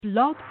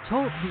Blog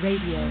Talk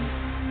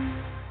Radio.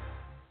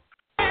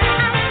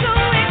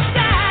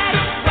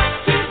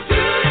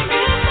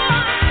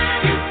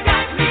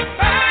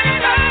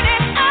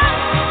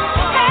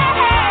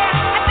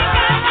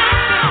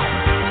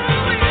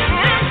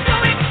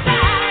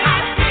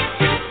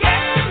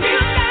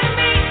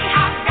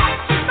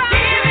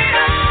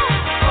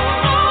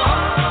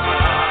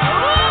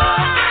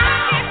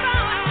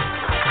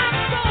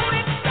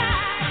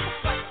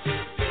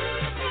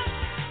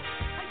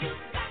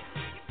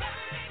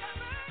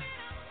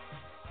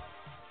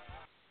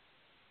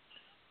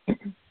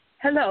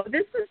 Hello,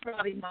 this is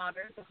Robbie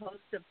Motter, the host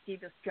of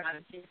Diva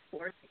Strategies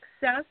for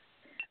Success,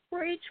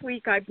 where each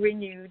week I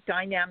bring you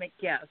dynamic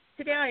guests.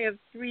 Today I have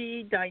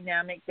three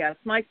dynamic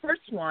guests. My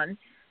first one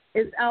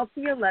is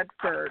Althea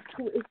Ledford,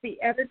 who is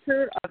the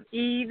editor of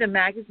the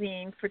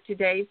magazine for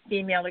today's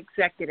female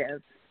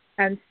executive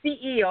and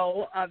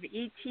CEO of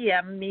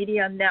ETM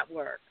Media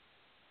Network.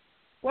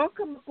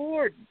 Welcome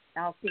aboard,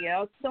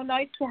 Althea. It's so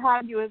nice to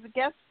have you as a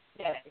guest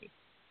today.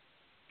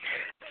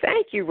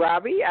 Thank you,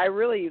 Robbie. I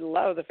really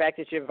love the fact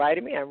that you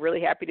invited me. I'm really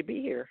happy to be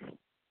here.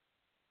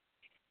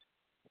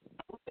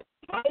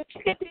 How did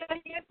you get the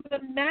idea for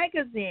the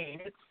magazine?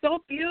 It's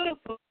so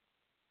beautiful.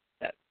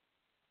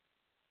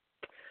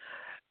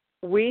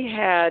 We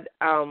had,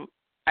 I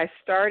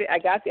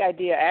got the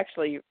idea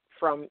actually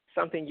from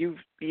something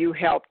you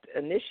helped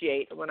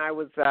initiate. When I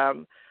was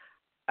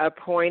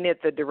appointed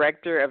the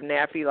director of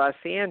NAFI Los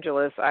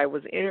Angeles, I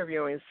was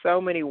interviewing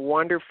so many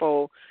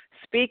wonderful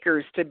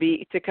speakers to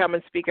come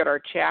and speak at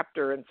our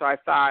chapter, and so I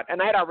thought,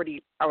 and I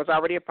was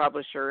already a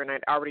publisher, and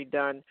I'd already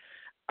done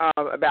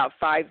about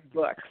 5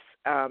 books,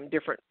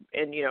 different,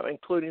 and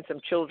including some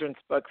children's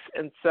books,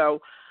 and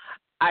so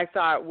I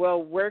thought,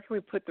 well, where can we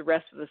put the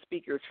rest of the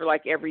speakers? For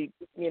like every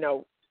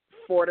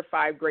 4 to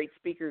 5 great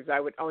speakers, I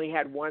would only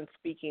had one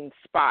speaking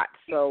spot,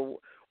 so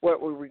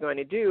what were we going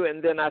to do?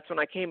 And then that's when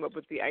I came up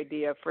with the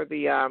idea for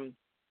the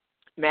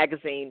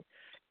magazine.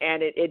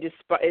 And it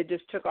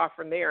just took off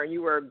from there. And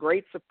you were a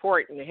great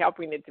support in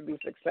helping it to be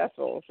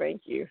successful.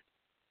 Thank you.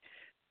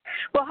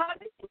 Well, how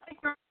did you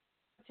figure out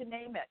to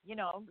name it?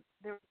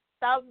 There are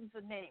thousands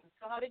of names.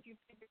 So how did you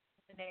figure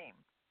out the name?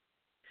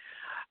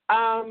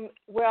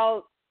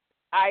 Well,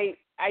 I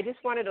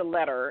just wanted a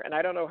letter, and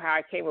I don't know how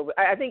I came up with.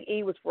 I think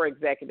E was for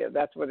executive.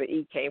 That's where the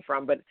E came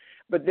from. But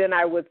then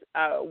I was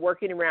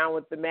working around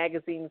with the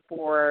magazine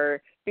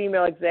for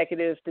female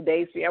executives.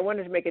 I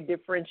wanted to make a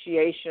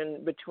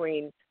differentiation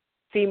between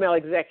female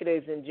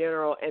executives in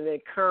general and the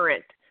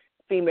current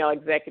female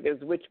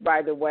executives, which,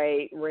 by the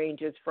way,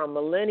 ranges from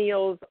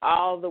millennials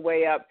all the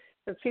way up.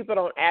 Since people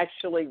don't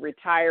actually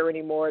retire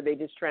anymore, they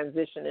just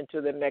transition into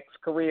the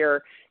next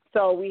career.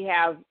 So we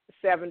have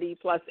 70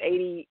 plus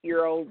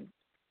 80-year-old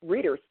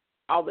readers.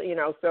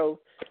 So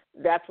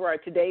that's where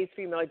today's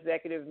female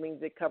executive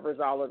means it covers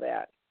all of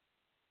that.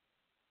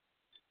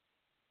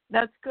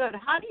 That's good.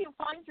 How do you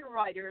find your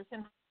writers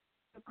and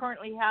you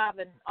currently have,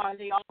 and are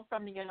they all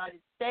from the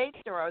United States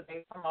or are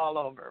they from all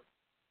over?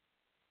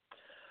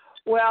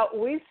 Well,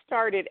 we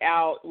started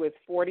out with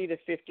 40 to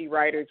 50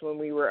 writers when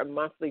we were a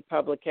monthly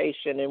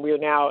publication, and we're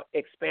now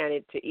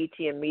expanded to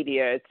ETM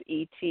Media.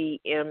 It's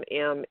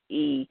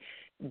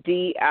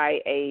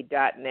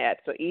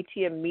ETMMEDIA.net. So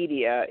ETM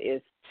Media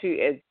is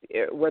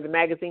where the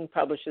magazine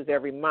publishes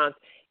every month.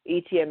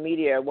 ETM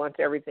Media, once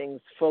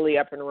everything's fully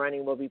up and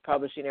running, will be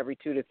publishing every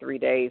 2 to 3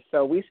 days.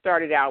 So we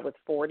started out with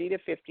 40 to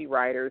 50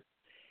 writers,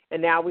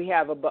 and now we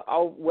have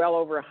well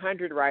over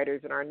 100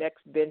 writers, and our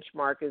next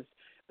benchmark is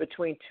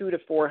between 200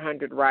 to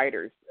 400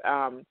 writers.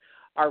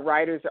 Our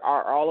writers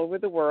are all over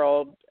the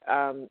world,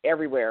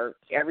 everywhere,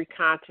 every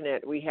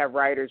continent. We have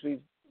writers. We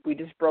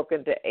just broke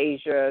into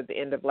Asia at the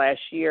end of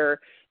last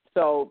year,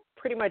 so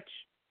pretty much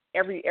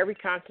every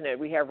continent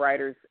we have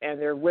writers,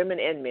 and they're women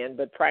and men,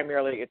 but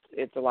primarily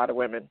it's a lot of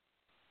women.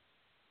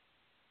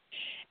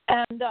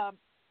 And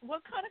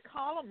what kind of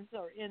columns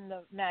are in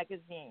the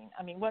magazine?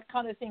 I mean, what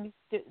kind of things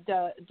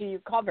do you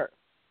cover?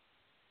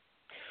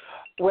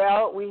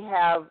 Well, we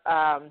have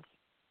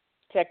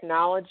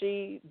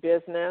technology,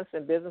 business,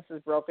 and business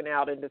is broken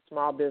out into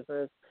small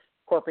business,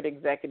 corporate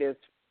executives,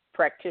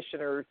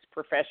 practitioners,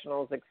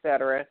 professionals,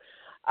 etc.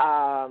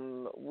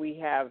 We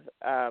have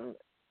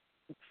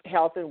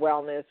health and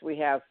wellness. We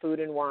have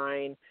food and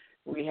wine.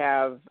 We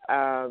have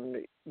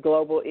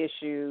global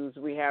issues.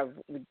 We have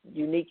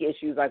unique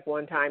issues like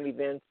one-time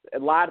events,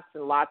 lots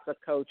and lots of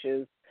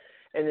coaches,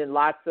 and then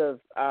lots of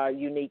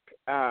unique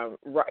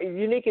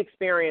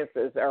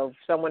experiences. Or if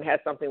someone has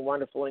something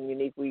wonderful and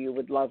unique, we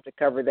would love to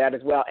cover that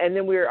as well. And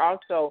then we're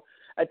also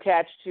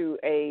attached to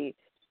a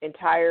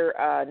entire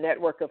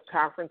network of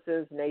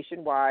conferences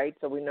nationwide,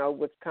 so we know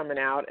what's coming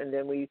out, and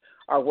then we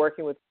are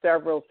working with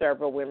several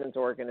women's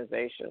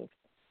organizations.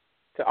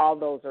 So all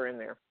those are in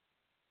there.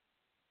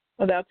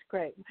 Well, that's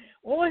great.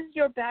 What was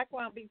your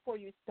background before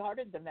you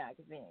started the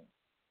magazine?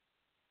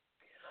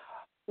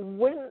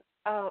 Before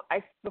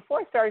I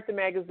started the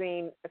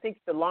magazine, I think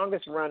the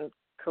longest run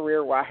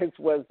career-wise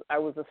was I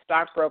was a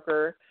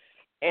stockbroker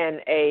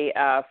and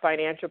a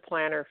financial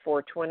planner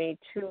for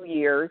 22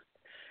 years.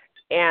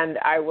 And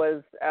I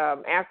was,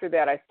 after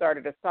that, I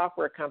started a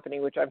software company,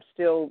 which I'm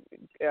still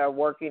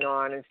working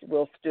on and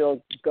will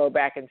still go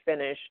back and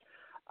finish.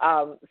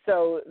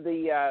 So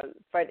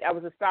I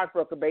was a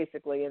stockbroker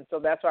basically, and so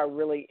that's why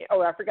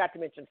I forgot to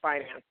mention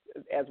finance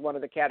as one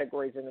of the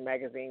categories in the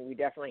magazine. We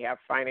definitely have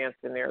finance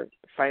in there,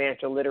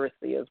 financial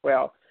literacy as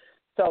well.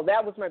 So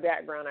that was my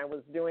background. I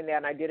was doing that,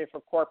 and I did it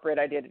for corporate.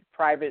 I did it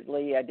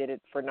privately. I did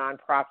it for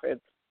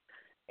nonprofits.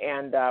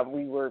 And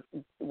we were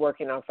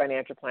working on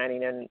financial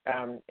planning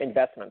and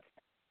investments.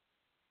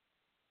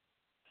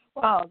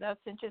 Wow,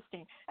 that's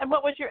interesting. And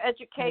what was your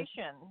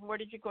education? Where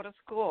did you go to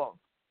school?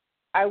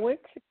 I went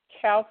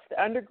to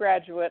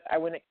undergraduate. I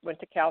went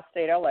to Cal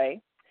State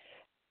LA,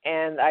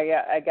 and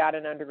I got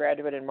an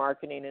undergraduate in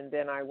marketing, and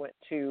then I went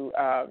to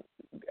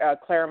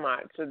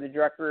Claremont, to the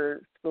Drucker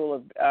School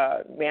of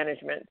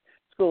Management,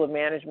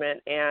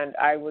 and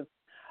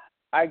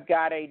I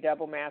got a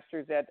double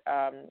master's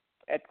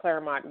at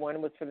Claremont.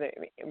 One was for the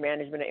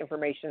Management of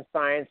Information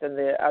Science, and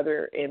the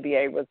other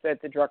MBA was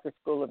at the Drucker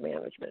School of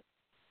Management.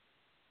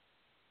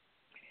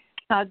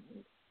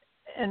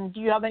 And do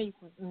you have any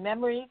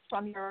memories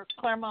from your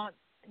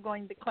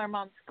going to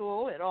Claremont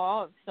School at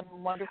all, of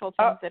some wonderful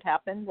things that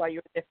happened while you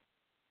were there?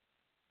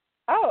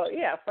 Oh,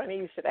 yeah, funny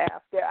you should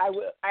ask. Yeah,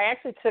 I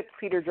actually took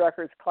Peter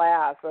Drucker's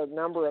class, a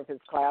number of his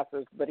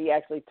classes, but he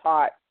actually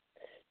taught.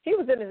 He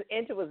was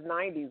into his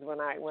 90s when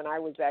I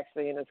was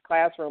actually in his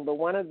classroom. But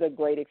one of the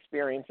great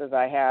experiences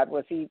I had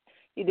was he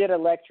did a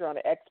lecture on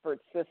expert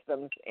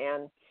systems,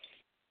 and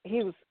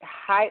he was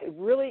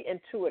really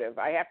intuitive.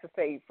 I have to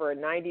say, for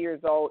 90 years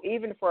old,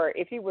 even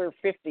if he were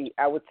 50,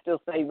 I would still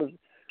say he was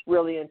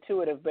really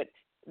intuitive. But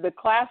the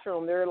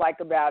classroom, there were like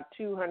about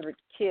 200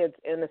 kids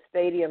in a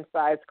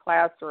stadium-sized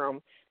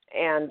classroom,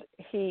 and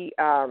he,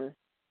 out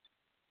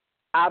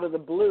of the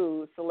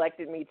blue,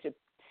 selected me to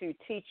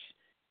teach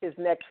his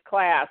next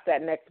class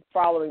that next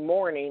following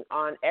morning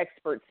on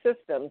expert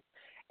systems,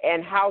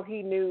 and how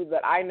he knew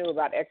that I knew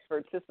about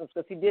expert systems,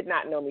 because he did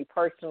not know me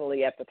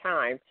personally at the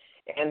time,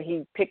 and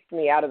he picked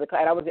me out of the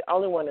class. I was the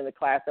only one in the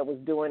class that was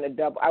doing a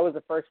double. I was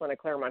the first one at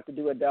Claremont to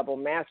do a double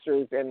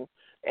master's, and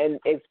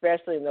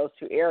especially in those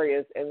two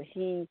areas, and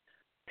he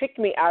picked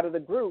me out of the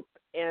group,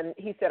 and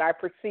he said, I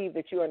perceive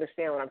that you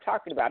understand what I'm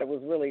talking about. It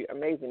was really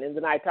amazing. And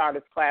then I taught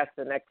his class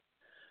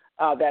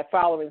that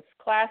following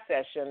class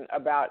session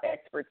about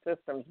expert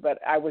systems, but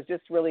I was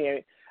just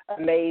really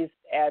amazed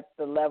at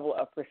the level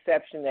of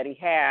perception that he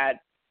had.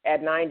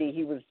 At 90,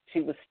 he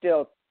was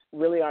still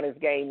really on his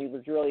game. He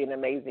was really an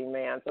amazing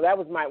man. So that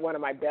was one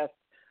of my best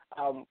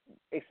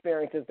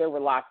experiences. There were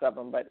lots of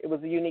them, but it was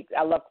unique.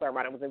 I love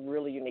Claremont. It was a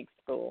really unique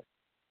school.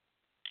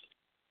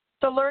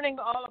 So learning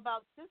all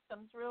about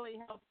systems really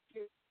helped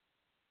you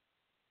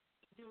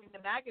doing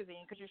the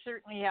magazine, because you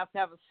certainly have to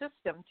have a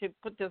system to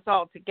put this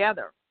all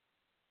together.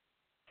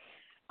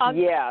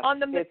 Yes. On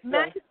the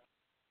magazine.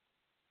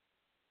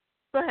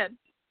 Go ahead.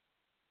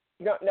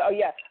 No,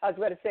 yeah. I was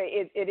going to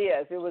say it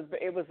is. It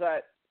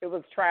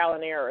was trial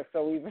and error.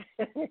 So we,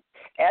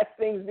 as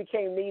things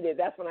became needed,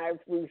 that's when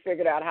we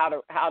figured out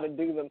how to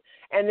do them.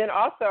 And then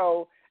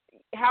also,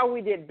 how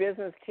we did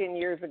business 10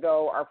 years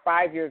ago or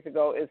 5 years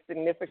ago is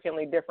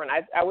significantly different.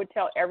 I would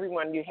tell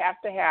everyone, you have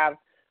to have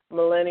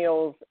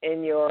millennials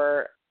in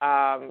your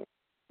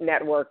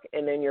network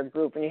and in your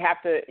group, and you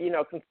have to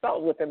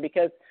consult with them,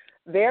 because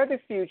they're the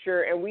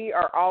future, and we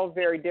are all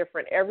very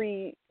different.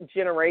 Every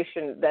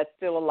generation that's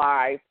still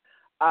alive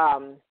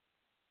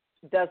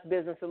does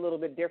business a little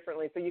bit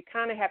differently. So you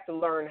kind of have to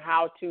learn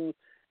how to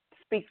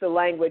speak the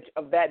language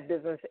of that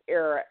business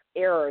era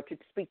to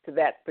speak to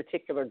that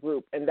particular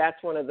group. And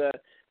that's one of the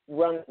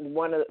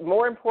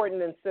more important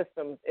than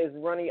systems is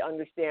really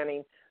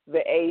understanding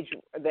the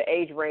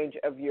age range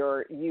of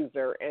your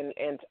user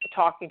and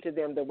talking to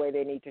them the way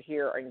they need to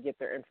hear and get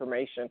their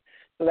information.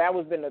 So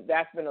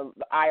that's been an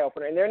eye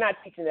opener, and they're not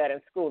teaching that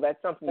in school.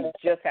 That's something you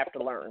just have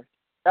to learn.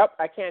 Oh,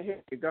 I can't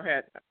hear you. Go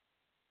ahead.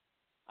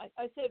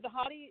 I said,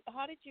 how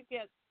did you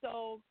get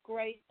so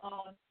great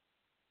on?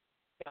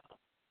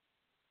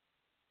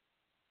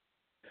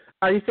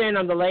 Are you saying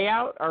on the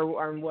layout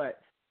or on what?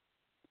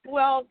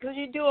 Well, because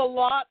you do a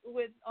lot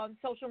on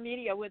social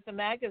media with the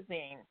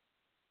magazine.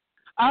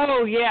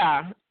 Oh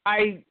yeah,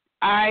 I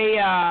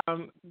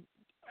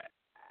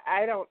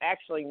don't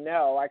actually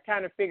know. I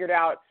kind of figured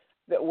out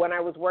that when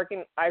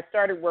I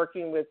started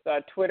working with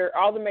Twitter,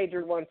 all the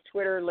major ones,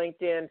 Twitter,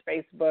 LinkedIn,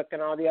 Facebook,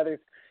 and all the others,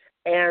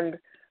 and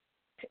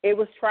it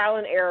was trial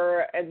and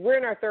error. And we're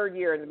in our third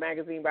year in the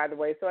magazine, by the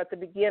way. So at the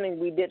beginning,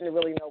 we didn't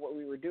really know what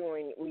we were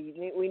doing.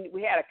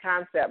 We had a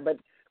concept, but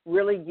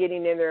really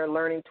getting in there,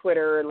 learning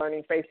Twitter,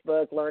 learning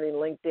Facebook, learning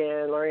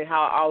LinkedIn, learning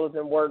how all of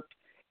them worked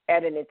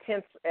at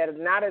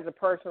not as a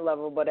personal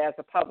level, but as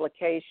a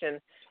publication.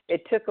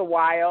 It took a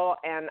while,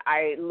 and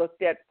I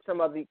looked at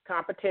some of the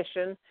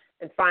competition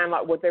and found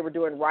out what they were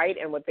doing right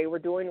and what they were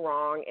doing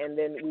wrong, and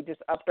then we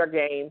just upped our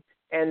game.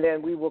 And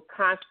then we will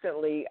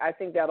constantly, I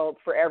think that'll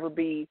forever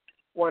be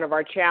one of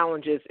our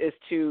challenges is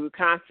to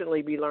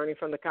constantly be learning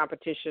from the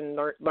competition,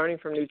 learning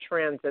from new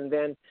trends, and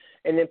then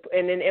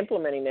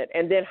implementing it,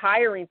 and then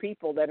hiring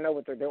people that know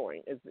what they're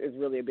doing is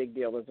really a big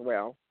deal as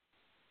well.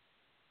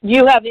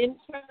 You have interns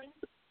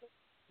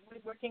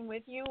working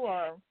with you,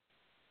 or?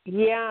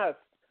 Yes,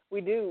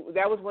 we do.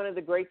 That was one of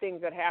the great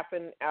things that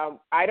happened.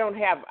 I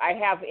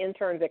have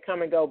interns that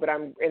come and go, but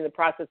I'm in the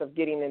process of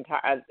getting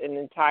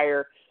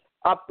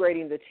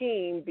upgrading the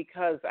team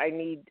because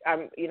I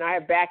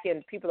have back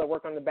end people that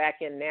work on the back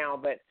end now,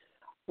 but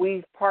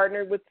we've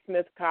partnered with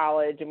Smith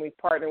College and we've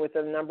partnered with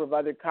a number of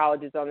other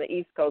colleges on the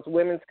East Coast,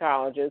 women's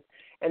colleges,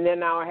 and then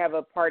now I have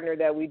a partner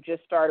that we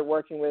just started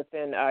working with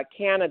in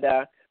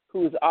Canada,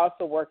 who's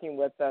also working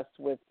with us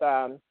with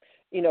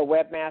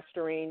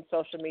webmastering,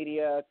 social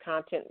media,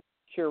 content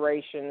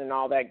curation, and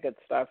all that good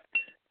stuff.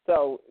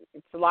 So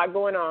it's a lot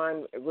going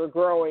on. We're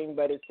growing,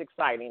 but it's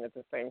exciting at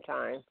the same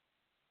time.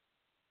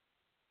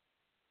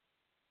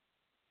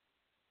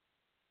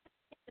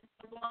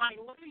 What are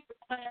your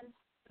plans?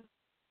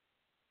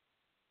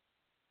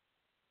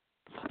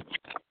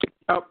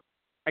 Oh,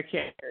 I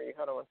can't hear you.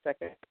 Hold on one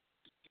second.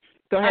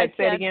 Go ahead,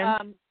 say it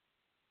again.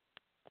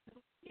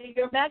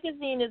 Your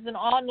magazine is an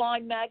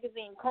online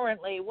magazine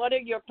currently. What are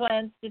your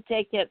plans to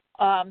take it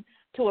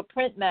to a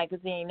print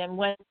magazine, and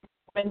when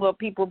will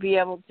people be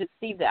able to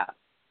see that?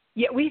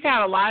 Yeah, we've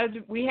had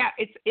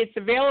it's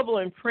available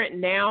in print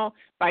now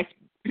by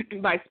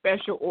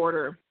special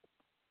order.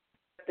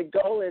 The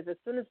goal is as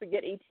soon as we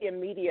get ETM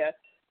Media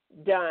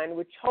done,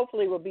 which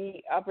hopefully will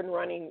be up and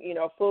running,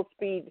 full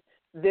speed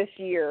this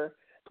year,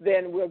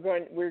 then we're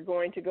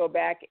going to go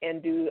back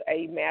and do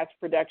a mass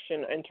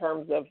production in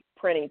terms of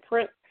printing.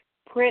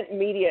 Print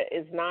media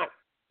is not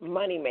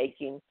money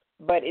making,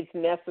 but it's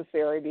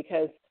necessary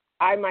because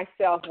I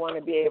myself want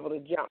to be able to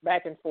jump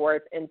back and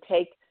forth and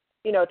take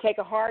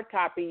a hard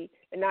copy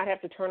and not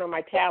have to turn on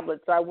my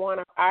tablet. So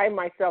I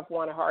myself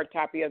want a hard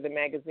copy of the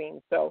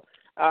magazine. So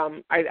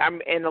and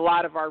a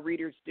lot of our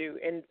readers do,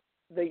 and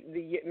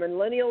the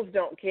millennials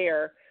don't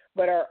care,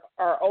 but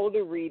our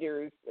older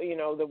readers,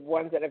 the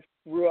ones that have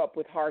grew up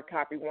with hard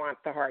copy, want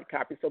the hard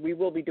copy. So we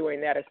will be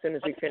doing that as soon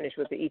as we finish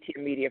with the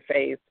ETM Media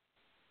phase.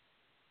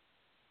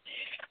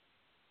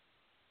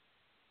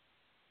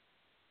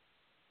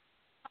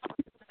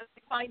 To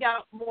find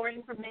out more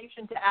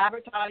information to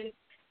advertise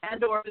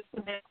and or to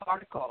submit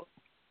articles.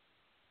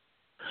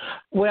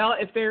 Well,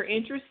 if they're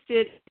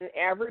interested in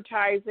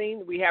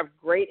advertising, we have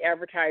great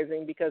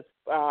advertising because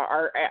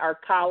our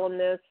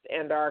columnists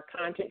and our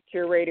content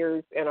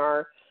curators and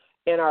our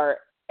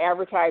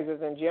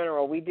advertisers in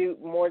general, we do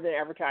more than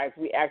advertise.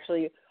 We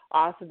actually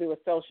also do a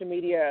social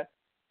media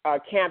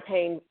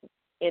campaign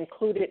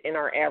included in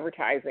our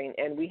advertising,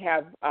 and we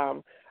have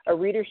a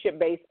readership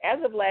base.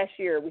 As of last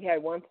year, we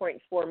had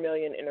 1.4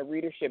 million in a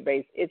readership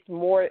base. It's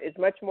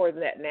much more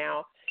than that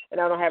now. And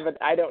I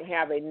don't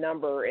have a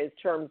number in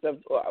terms of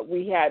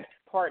we had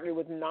partnered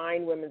with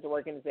 9 women's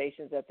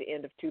organizations at the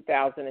end of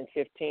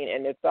 2015,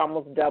 and it's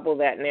almost double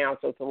that now.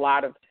 So it's a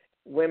lot of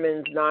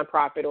women's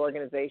nonprofit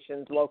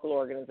organizations, local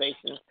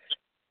organizations.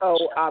 So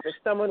if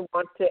someone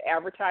wants to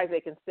advertise, they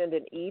can send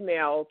an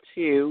email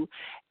to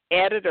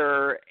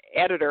editor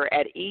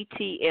at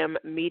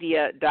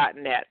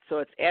etmmedia.net. So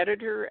it's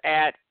editor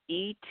at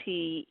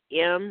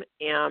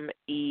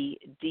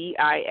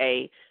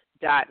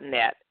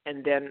etmmedia.net,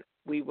 and then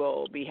we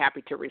will be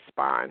happy to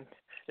respond.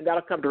 And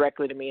that'll come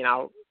directly to me, and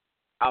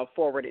I'll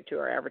forward it to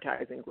our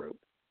advertising group.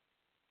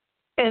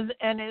 And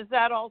is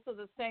that also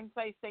the same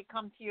place they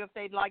come to you if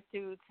they'd like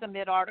to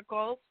submit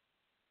articles?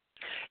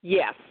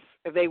 Yes.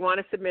 If they want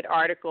to submit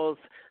articles,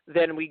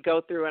 then we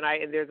go through, and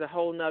there's a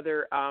whole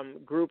other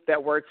group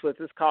that works with,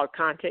 it's called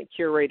Content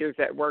Curators,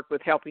 that work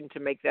with helping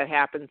to make that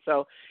happen.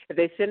 So if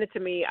they send it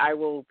to me, I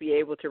will be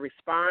able to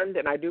respond,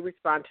 and I do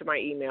respond to my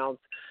emails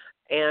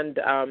and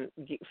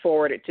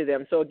forward it to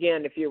them. So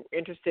again, if you're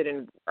interested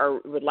in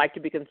or would like to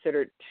be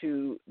considered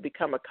to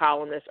become a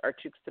columnist or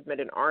to submit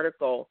an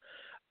article,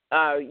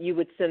 you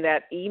would send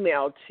that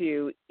email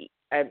to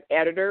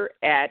editor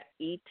at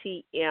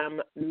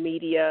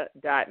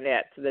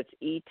etmmedia.net. So that's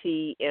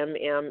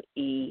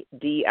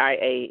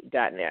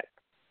etmmedia.net.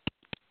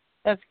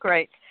 That's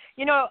great.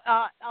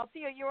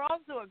 Althea, you're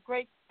also a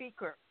great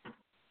speaker,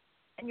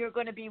 and you're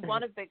going to be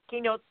one of the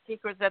keynote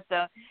speakers at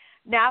the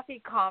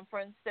NAFI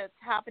conference that's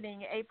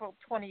happening April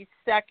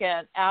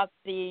 22nd at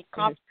the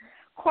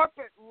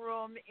corporate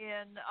room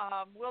in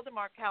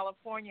Wildomar,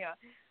 California.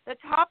 The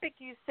topic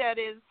you said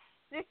is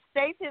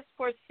Safe is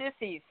for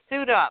Sissies,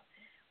 Suit Up.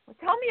 Well,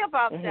 tell me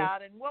about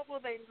that, and what will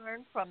they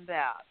learn from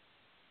that?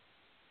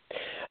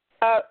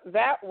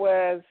 That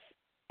was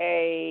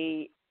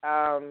a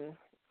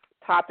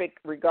topic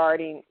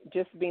regarding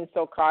just being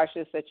so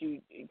cautious that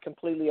you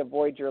completely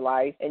avoid your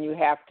life, and you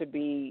have to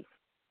be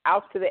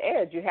out to the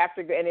edge. You have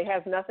to, and it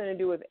has nothing to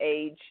do with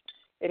age.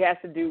 It has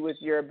to do with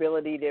your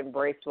ability to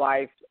embrace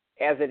life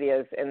as it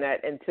is,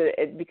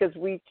 because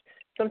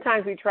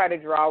sometimes we try to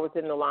draw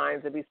within the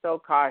lines and be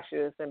so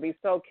cautious and be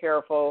so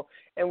careful,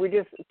 and we're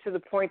just to the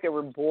point that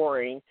we're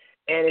boring.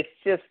 And it's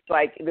just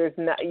like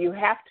you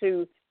have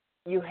to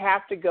you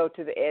have to go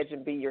to the edge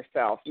and be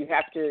yourself. You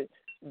have to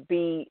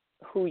be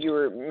who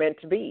you're meant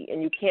to be,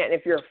 and you can't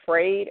if you're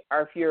afraid,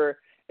 or if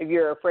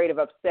you're afraid of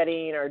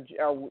upsetting or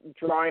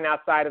drawing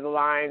outside of the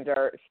lines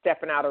or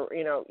stepping out of,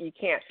 you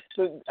can't.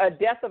 So a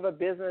death of a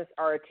business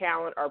or a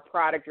talent or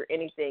product or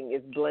anything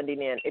is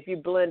blending in. If you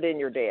blend in,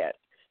 you're dead.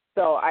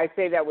 So I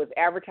say that with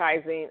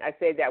advertising. I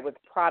say that with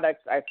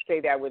products. I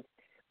say that with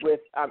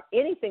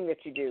anything that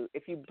you do.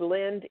 If you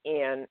blend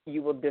in,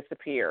 you will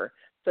disappear.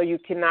 So you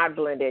cannot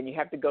blend in. You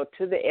have to go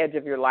to the edge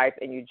of your life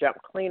and you jump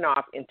clean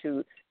off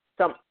into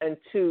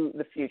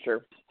the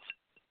future.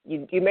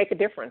 You make a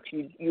difference.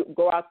 You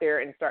go out there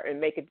and start and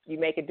make it. You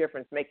make a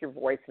difference. Make your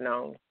voice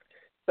known.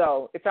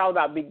 So it's all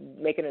about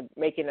making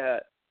a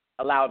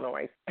loud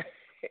noise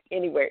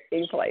anywhere,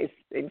 any place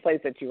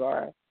that you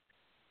are.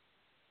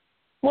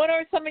 What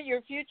are some of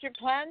your future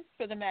plans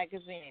for the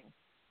magazine?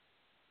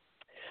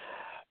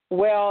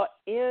 Well,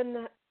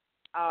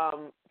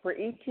 for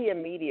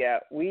ETM Media,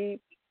 we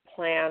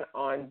plan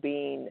on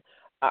being.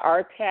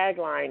 Our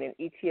tagline in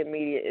ETM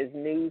Media is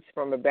news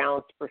from a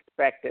balanced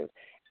perspective.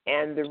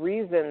 And the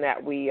reason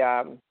that we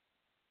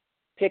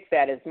pick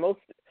that is most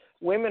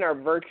women are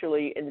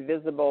virtually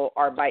invisible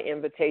or by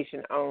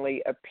invitation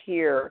only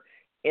appear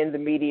in the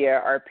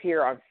media or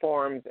appear on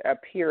forums,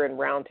 appear in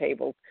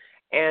roundtables.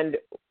 And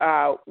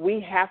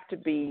we have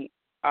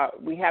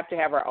to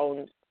have our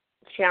own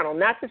channel.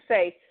 Not to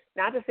say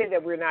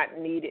that we're not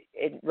needed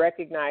and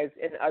recognized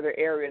in other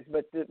areas,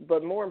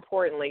 but more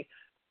importantly,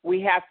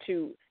 we have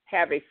to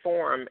have a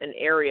forum, an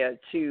area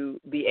to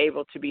be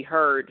able to be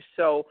heard.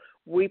 So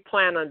we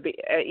plan on,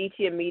 at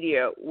ETM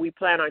Media, we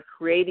plan on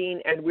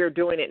creating, and we're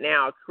doing it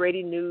now,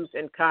 creating news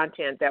and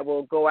content that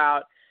will go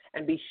out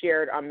and be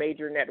shared on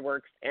major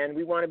networks. And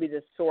we want to be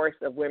the source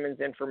of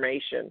women's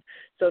information.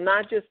 So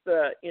not just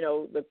the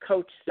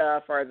coach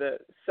stuff or the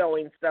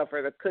sewing stuff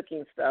or the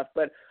cooking stuff,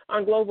 but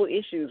on global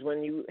issues.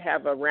 When you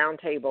have a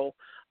roundtable,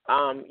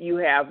 you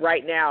have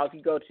right now, if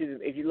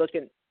you look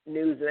at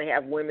news and they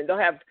have women, they'll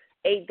have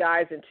 8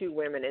 guys and 2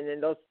 women, and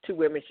then those 2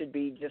 women should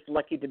be just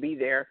lucky to be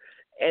there.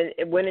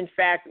 And when, in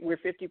fact, we're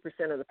 50%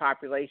 of the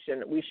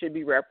population, we should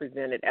be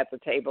represented at the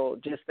table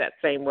just that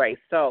same way.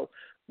 So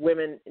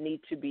women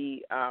need to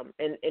be,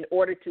 in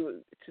order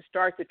to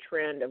start the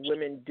trend of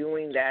women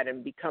doing that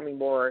and becoming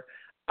more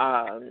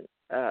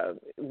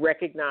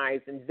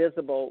recognized and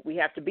visible, we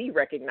have to be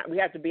recognized. We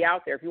have to be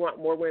out there. If you want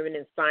more women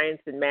in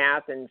science and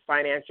math and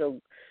financial,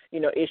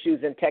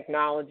 issues and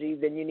technology,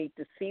 then you need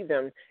to see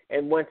them.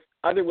 And once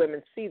other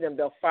women see them,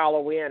 they'll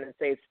follow in and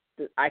say,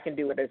 I can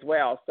do it as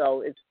well.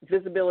 So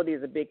visibility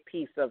is a big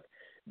piece of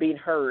being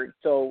heard.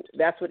 So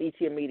that's what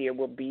ETM Media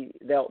will be.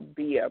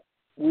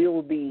 We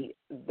will be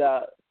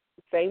the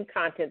same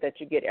content that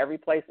you get every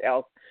place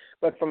else,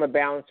 but from a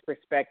balanced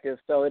perspective.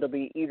 So it'll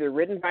be either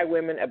written by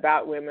women,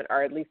 about women,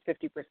 or at least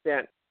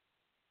 50%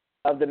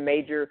 of the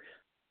major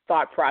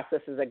thought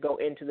processes that go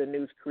into the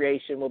news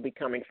creation will be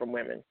coming from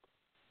women.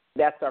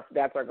 That's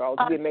our goal,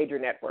 to be a major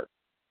network.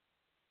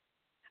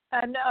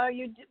 And are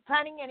you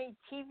planning any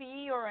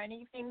TV or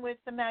anything with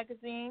the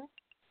magazine?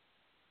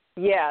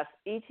 Yes,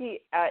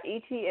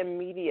 ETM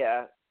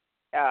Media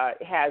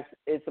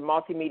is a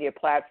multimedia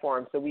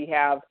platform. So we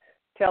have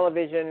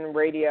television,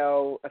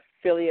 radio,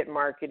 affiliate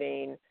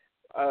marketing.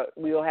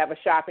 We will have a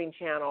shopping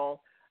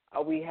channel.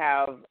 We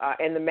have,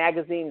 and the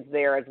magazine's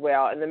there as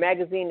well. And the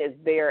magazine is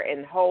there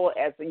in whole,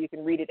 as you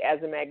can read it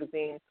as a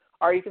magazine,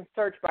 or you can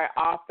search by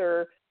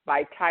author,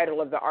 by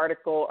title of the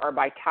article, or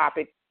by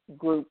topic,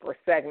 group, or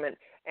segment,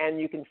 and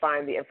you can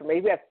find the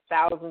information. We have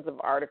thousands of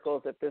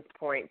articles at this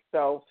point,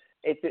 so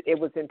it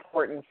was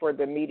important for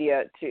the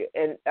media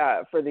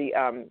for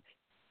the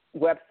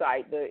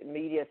website, the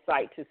media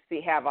site,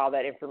 to have all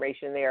that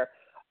information there.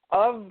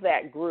 Of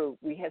that group,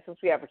 since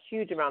we have a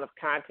huge amount of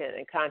content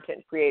and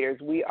content creators,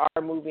 we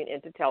are moving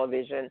into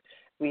television.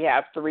 We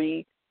have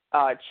 3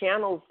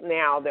 channels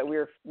now that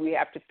we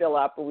have to fill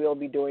up, and we'll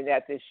be doing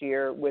that this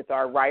year with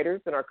our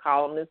writers, and our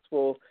columnists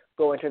will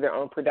go into their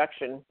own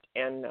production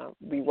and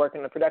be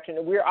working on production.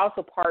 And we're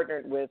also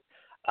partnered with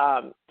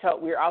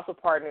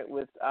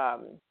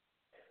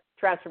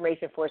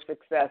Transformation for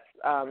Success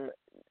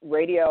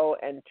Radio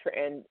and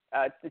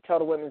the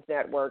Total Women's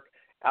Network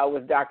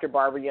with Dr.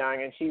 Barbara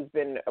Young, and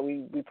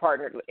we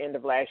partnered end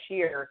of last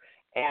year,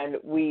 and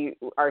we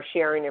are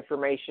sharing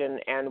information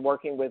and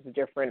working with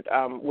different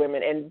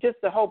women. And just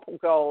the whole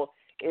goal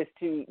is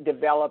to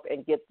develop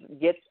and get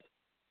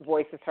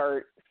voices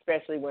heard,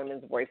 especially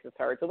women's voices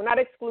heard. So we're not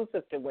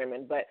exclusive to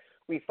women, but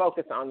we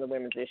focus on the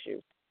women's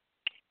issues.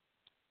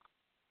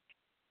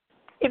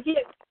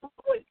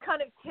 What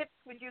kind of tips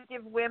would you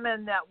give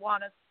women that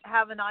want to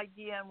have an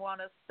idea and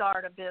want to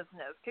start a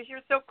business? Because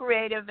you're so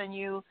creative and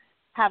you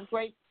have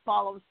great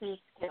follow-through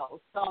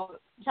skills. So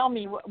tell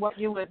me what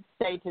you would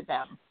say to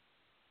them.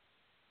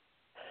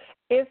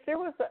 If there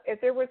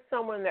was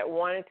someone that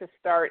wanted to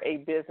start a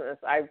business,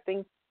 I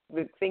think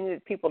the thing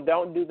that people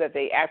don't do that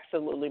they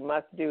absolutely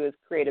must do is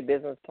create a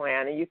business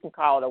plan, and you can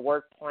call it a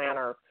work plan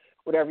or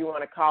whatever you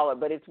want to call it,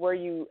 but it's where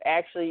you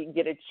actually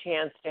get a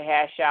chance to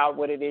hash out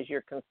what it is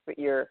you're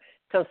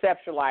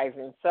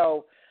conceptualizing.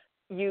 So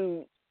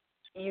you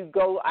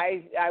go,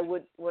 I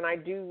would, when I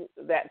do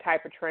that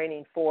type of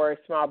training for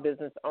small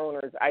business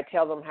owners, I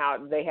tell them how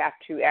they have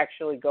to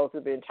actually go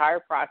through the entire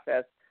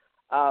process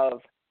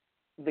of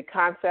the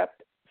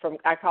concept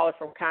I call it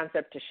from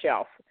concept to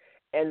shelf.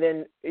 And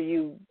then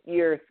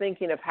you're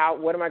thinking of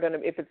what am I going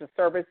to, if it's a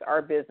service or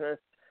a business,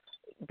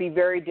 be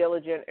very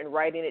diligent in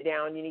writing it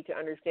down. You need to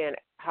understand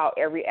how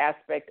every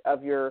aspect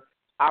of your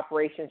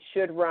operation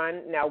should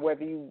run. Now,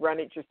 whether you run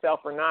it yourself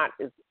or not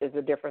is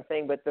a different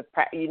thing, but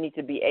you need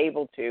to be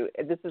able to.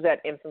 And this is at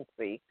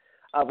infancy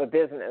of a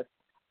business.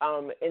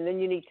 And then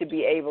you need to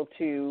be able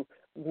to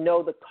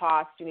know the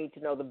cost. You need to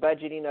know the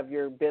budgeting of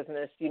your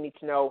business. You need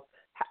to know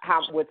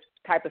what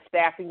type of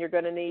staffing you're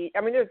going to need.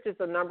 I mean, there's just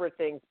a number of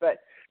things,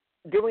 but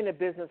doing a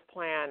business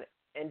plan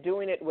and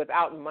doing it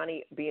without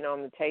money being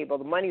on the table.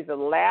 The money is the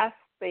last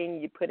thing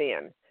you put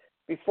in.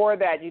 Before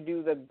that, you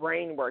do the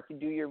brain work, you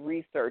do your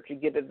research, you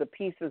get the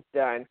pieces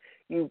done.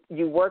 You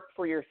work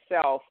for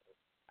yourself,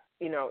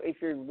 if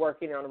you're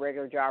working on a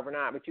regular job or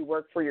not, but you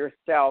work for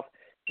yourself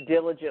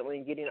diligently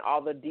in getting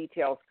all the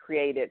details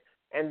created.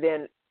 And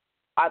then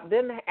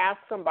ask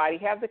somebody,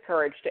 have the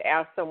courage to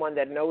ask someone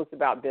that knows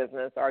about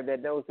business or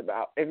that knows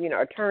about,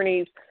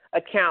 attorneys,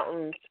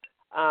 accountants,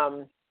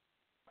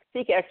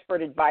 seek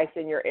expert advice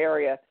in your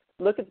area.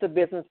 Look at the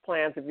business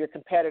plans of your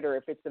competitor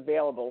if it's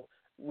available.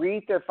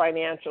 Read their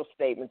financial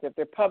statements. If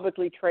they're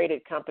publicly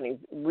traded companies,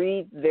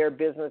 read their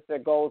business, their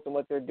goals, and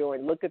what they're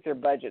doing. Look at their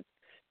budgets.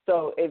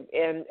 So,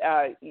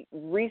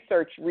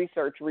 research.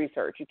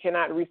 You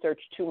cannot research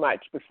too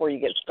much before you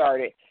get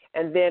started.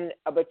 And then,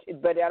 but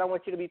I don't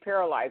want you to be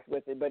paralyzed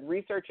with it, but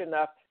research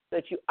enough so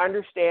that you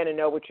understand and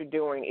know what you're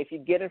doing. If you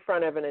get in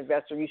front of an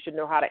investor, you should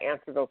know how to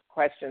answer those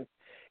questions.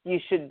 You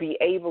should be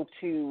able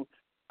to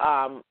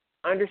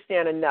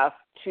understand enough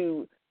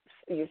to,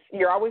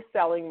 you're always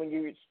selling when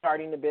you're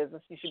starting a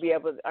business. You should be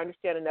able to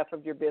understand enough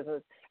of your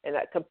business and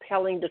a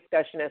compelling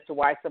discussion as to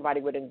why somebody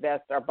would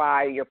invest or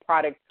buy your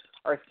product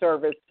or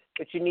service,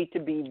 but you need to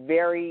be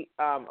very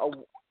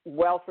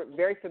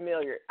very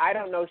familiar. I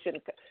don't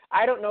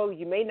know,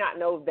 you may not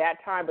know that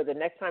time, but the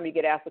next time you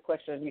get asked a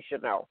question, you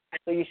should know.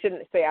 So you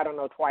shouldn't say, I don't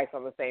know twice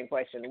on the same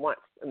question once,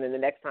 and then the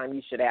next time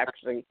you should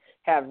actually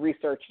have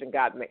researched and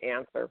gotten the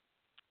answer.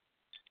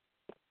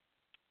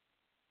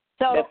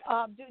 So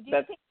do you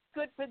think it's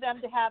good for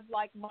them to have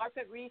like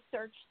market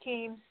research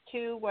teams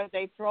too, where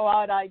they throw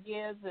out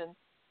ideas and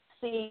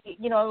see,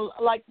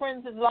 like for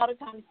instance, a lot of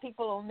times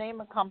people will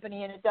name a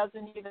company and it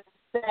doesn't even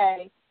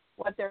say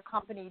what their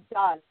company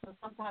does. So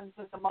sometimes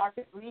with the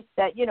market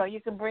research,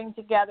 you can bring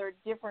together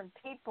different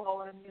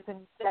people and you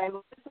can say,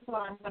 well, this is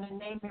what I'm going to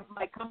name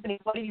my company.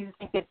 What do you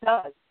think it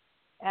does?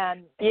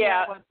 And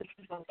what the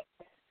people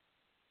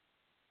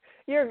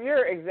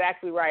You're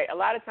exactly right. A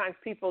lot of times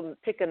people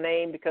pick a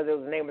name because it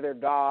was the name of their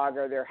dog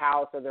or their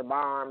house or their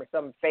barn or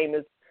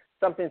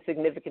something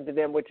significant to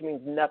them, which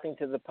means nothing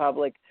to the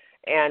public.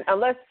 And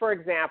unless, for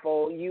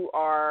example, you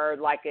are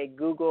like a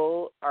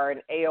Google or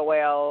an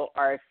AOL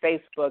or a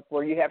Facebook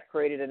where you have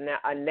created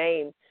a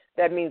name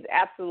that means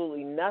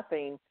absolutely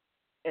nothing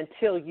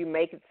until you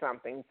make it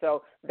something.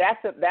 So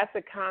that's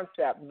a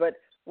concept. But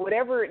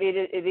whatever it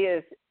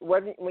is,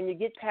 when you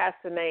get past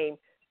the name,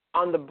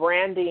 on the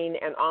branding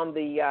and on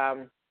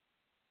the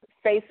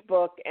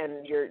Facebook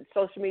and your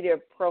social media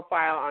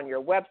profile, on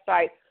your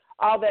website,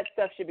 all that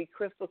stuff should be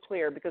crystal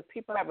clear because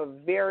people have a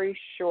very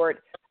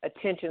short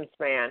attention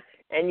span.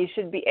 And you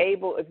should be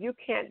able, if you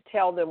can't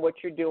tell them what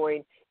you're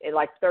doing in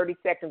like 30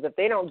 seconds, if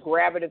they don't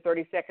grab it in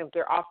 30 seconds,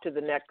 they're off to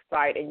the next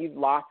site and you've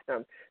lost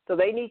them. So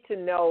they need to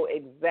know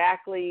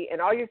exactly,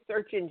 and all your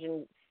search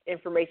engine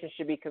information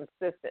should be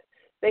consistent.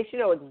 They should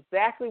know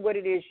exactly what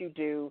it is you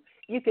do.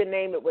 You can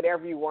name it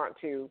whatever you want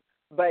to,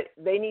 but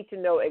they need to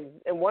know,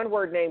 and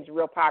one-word names are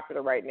real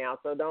popular right now,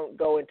 so don't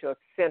go into a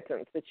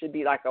sentence. It should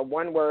be like a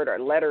one word or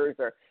letters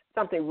or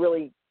something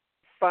really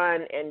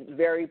fun and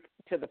very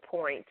to the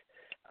point.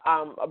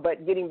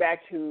 But getting back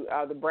to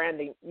the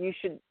branding,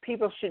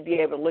 people should be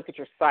able to look at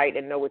your site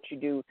and know what you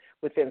do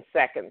within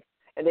seconds,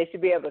 and they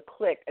should be able to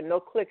click, and no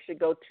click should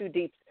go too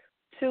deep.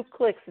 2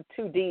 clicks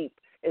too deep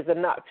is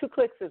enough. 2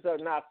 clicks is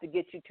enough to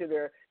get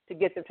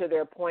them to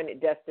their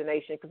appointed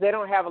destination because they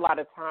don't have a lot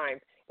of time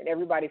and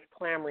everybody's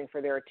clamoring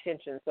for their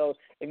attention. So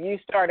if you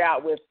start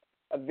out with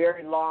a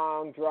very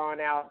long,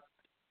 drawn-out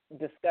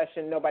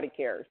discussion, nobody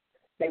cares.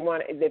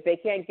 If they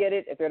can't get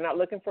it, if they're not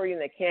looking for you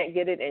and they can't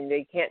get it and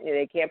they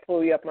can't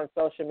pull you up on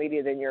social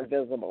media, then you're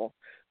invisible.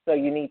 So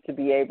you need to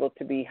be able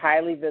to be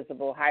highly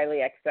visible,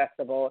 highly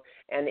accessible,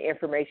 and the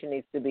information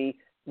needs to be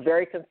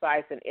very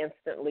concise and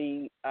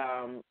instantly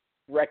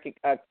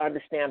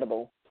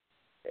understandable.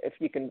 If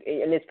you can,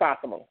 and it's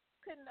possible.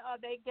 Can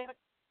they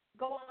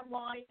go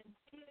online and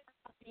see the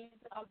copies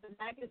of the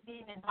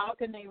magazine, and how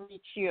can they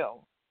reach you?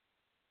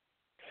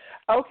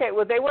 Okay,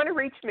 well, they want to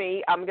reach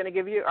me. I'm going to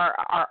give you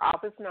our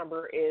office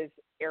number is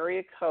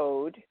area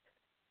code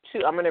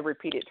I'm going to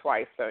repeat it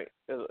twice, so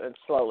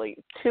slowly.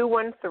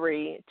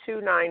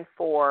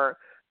 213-294-4288.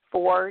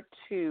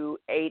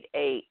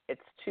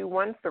 It's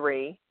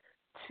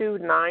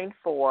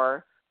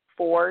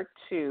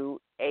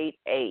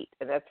 213-294-4288,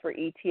 and that's for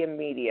ETM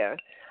Media.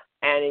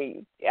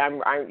 And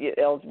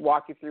it'll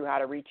walk you through how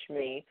to reach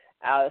me.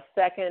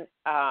 Second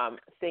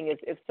thing is,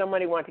 if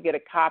somebody wants to get a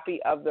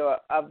copy of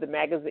the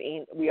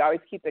magazine, we always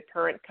keep the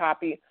current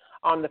copy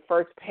on the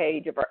first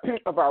page of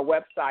our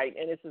website,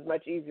 and this is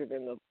much easier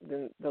than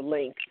the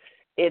link.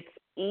 It's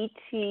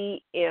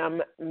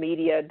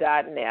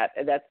etmmedia.net,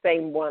 and that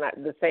same one,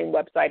 the same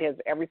website has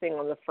everything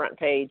on the front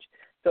page.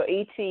 So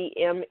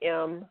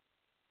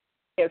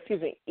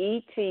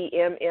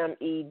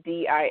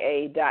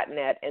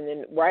etmmedia.net, and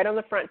then right on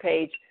the front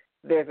page,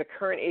 there's a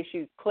current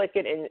issue. Click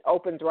it, and it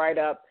opens right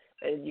up,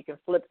 and you can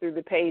flip through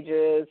the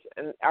pages,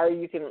 or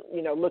you can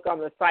look on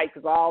the site,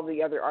 because all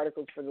the other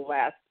articles for the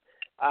last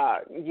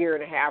year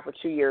and a half or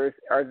 2 years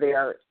are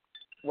there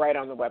right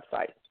on the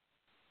website.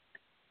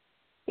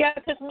 Yeah,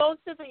 because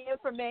most of the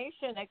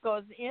information that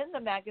goes in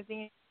the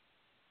magazine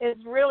is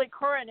really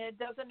current. It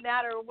doesn't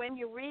matter when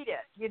you read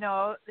it. You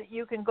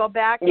can go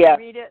back and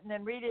read it and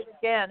then read it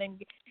again.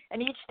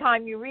 And each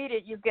time you read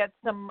it, you get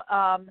some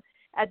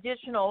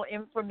additional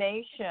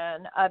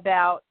information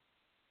about,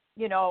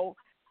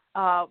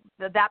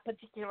 that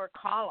particular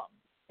column.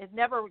 It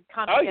never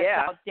kind of gets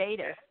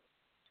outdated.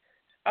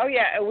 Oh,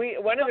 yeah.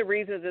 One of the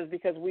reasons is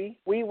because we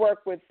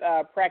work with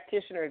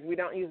practitioners. We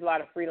don't use a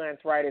lot of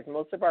freelance writers.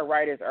 Most of our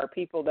writers are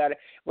people that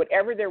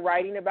whatever they're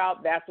writing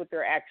about, that's what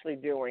they're actually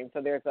doing.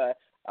 So there's a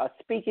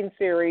speaking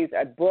series,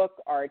 a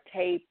book, or a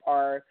tape,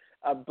 or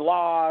a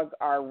blog,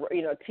 or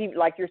TV,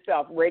 like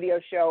yourself, radio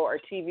show or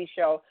TV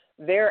show.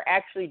 They're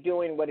actually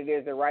doing what it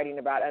is they're writing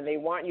about, and they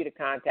want you to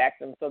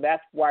contact them. So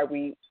that's why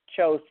we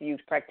chose to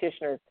use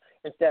practitioners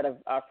instead of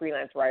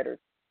freelance writers.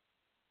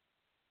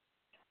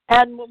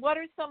 And what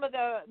are some of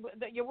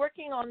you're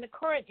working on the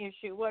current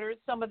issue. What are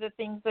some of the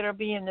things that are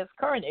being this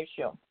current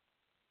issue?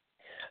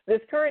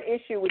 This current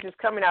issue, which is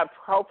coming out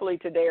hopefully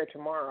today or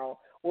tomorrow,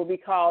 will be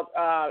called,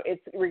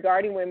 it's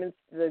regarding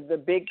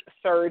the big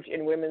surge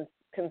in women's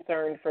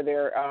concern for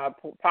their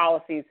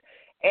policies.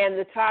 And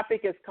the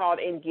topic is called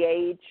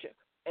Engage,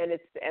 and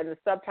the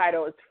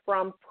subtitle is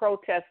From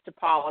Protest to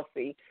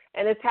Policy.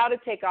 And it's how to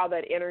take all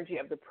that energy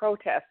of the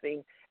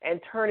protesting and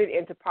turn it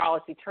into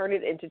policy, turn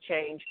it into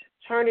change,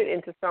 turn it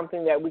into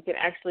something that we can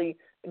actually,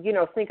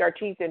 sink our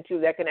teeth into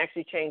that can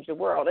actually change the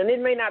world. And it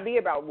may not be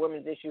about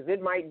women's issues.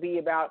 It might be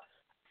about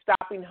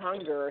stopping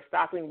hunger or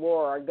stopping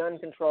war or gun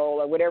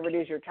control or whatever it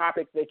is your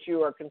topic that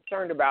you are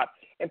concerned about,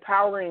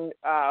 empowering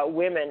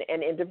women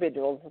and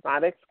individuals,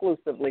 not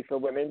exclusively for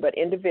women, but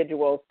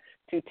individuals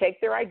to take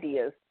their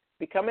ideas,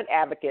 become an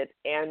advocate,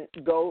 and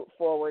go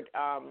forward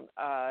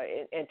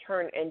and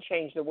turn and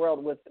change the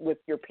world with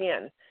your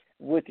pen.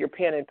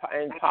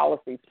 And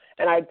policies.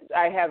 And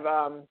I have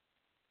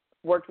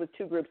worked with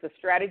two groups, a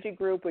strategy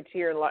group, which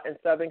here in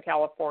Southern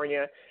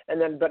California,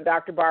 and then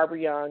Dr. Barbara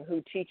Young,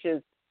 who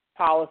teaches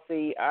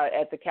policy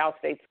at the Cal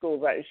State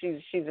Schools.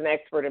 She's an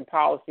expert in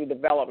policy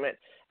development,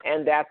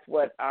 and that's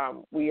what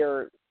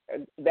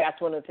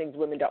that's one of the things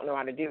women don't know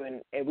how to do.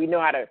 And we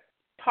know how to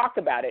talk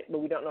about it,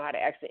 but we don't know how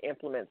to actually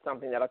implement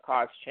something that'll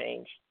cause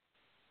change.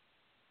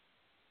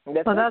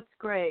 That's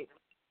great.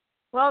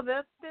 Well,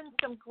 there's been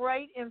some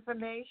great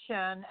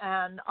information,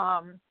 and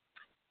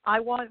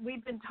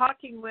we've been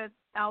talking with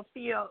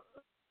Althea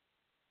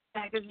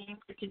magazine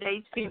for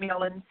Today's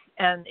Female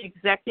and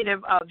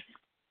executive of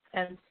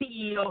and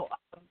CEO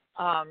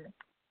of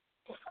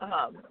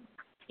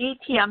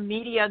ETM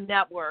Media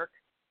Network.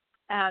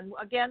 And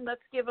again,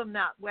 let's give them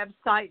that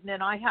website, and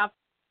then I have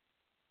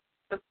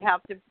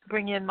to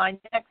bring in my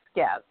next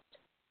guest,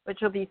 which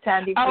will be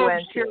Sandie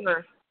Fuenty.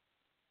 Sure.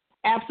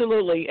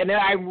 Absolutely, and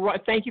I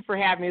thank you for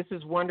having me. This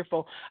is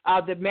wonderful.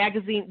 The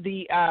magazine,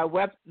 the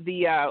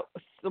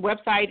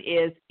website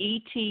is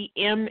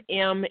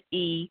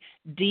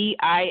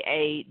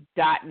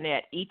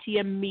etmmedia.net,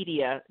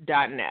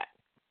 etmmedia.net.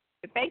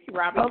 Thank you,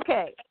 Robbie.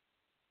 Okay.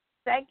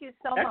 Thank you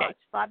so much.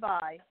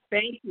 Bye-bye.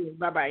 Thank you.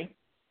 Bye-bye.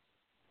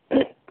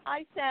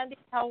 Hi, Sandie.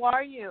 How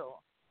are you?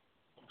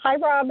 Hi,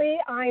 Robbie.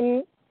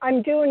 I'm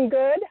doing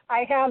good.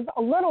 I have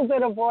a little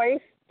bit of voice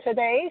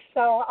today,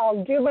 so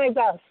I'll do my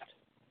best.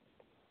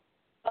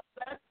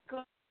 That's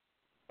good.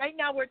 Right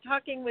now we're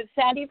talking with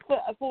Sandie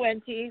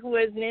Fuenty, who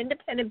is an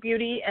independent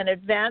beauty and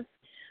advanced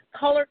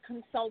color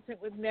consultant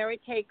with Mary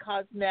Kay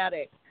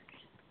Cosmetics.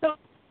 So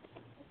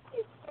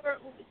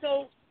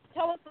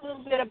tell us a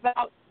little bit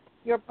about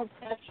your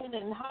profession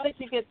and how did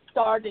you get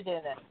started in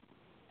it?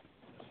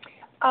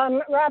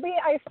 Robbie,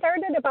 I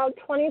started about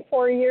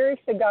 24 years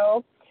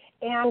ago,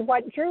 and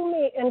what drew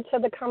me into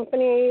the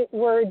company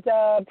were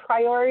the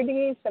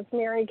priorities of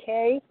Mary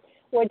Kay,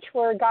 which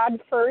were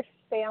God first,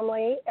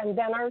 family, and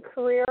then our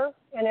career.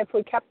 And if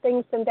we kept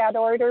things in that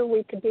order,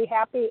 we could be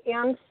happy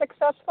and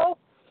successful.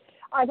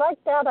 I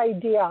like that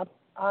idea,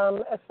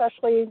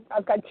 especially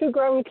I've got two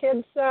grown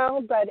kids now,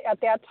 but at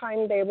that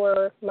time they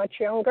were much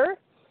younger.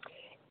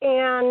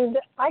 And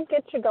I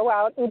get to go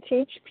out and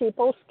teach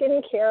people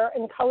skincare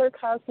and color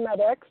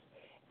cosmetics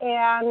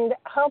and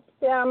help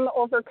them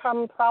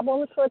overcome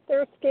problems with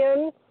their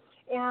skin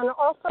and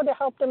also to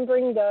help them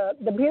bring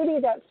the beauty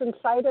that's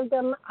inside of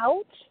them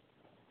out.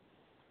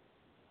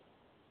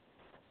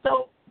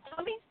 So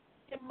tell me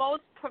the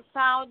most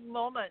profound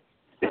moments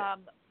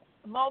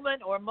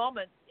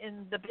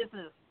in the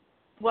business.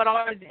 What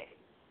are they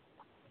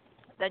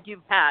that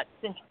you've had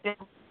since you've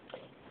been?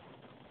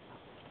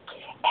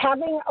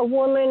 Having a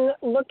woman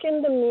look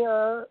in the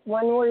mirror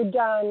when we're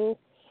done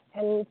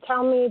and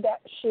tell me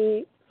that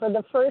she, for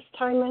the first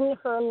time in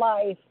her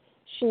life,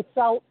 she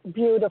felt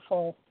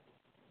beautiful.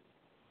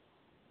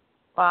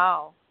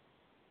 Wow.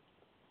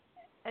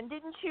 And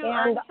didn't you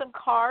earn some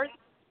cards?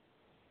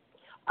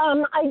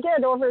 I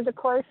did over the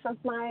course of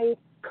my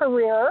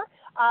career.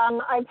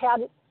 I've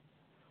had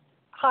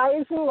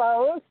highs and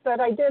lows, but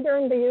I did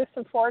earn the use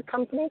of 4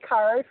 company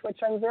cars, which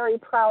I'm very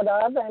proud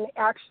of. And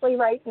actually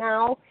right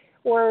now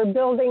we're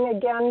building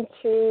again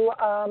to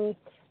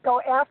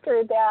go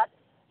after that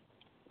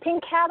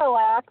pink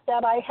Cadillac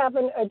that I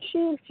haven't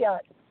achieved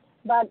yet.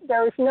 But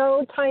there's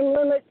no time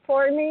limit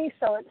for me,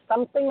 so it's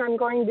something I'm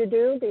going to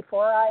do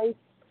before I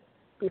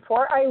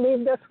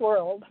leave this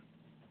world.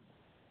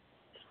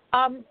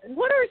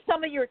 What are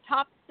some of your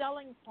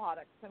top-selling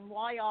products, and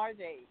why are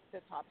they the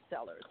top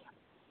sellers?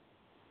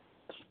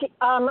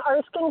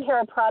 Our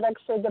skincare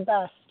products are the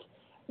best.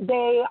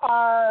 They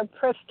are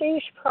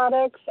prestige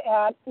products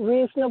at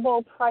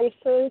reasonable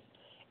prices,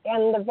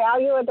 and the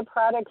value of the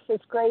products is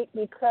great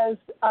because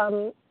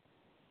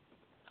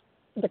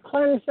the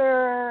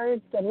cleanser,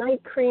 the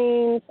night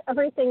creams,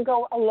 everything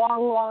go a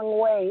long, long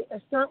way.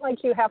 It's not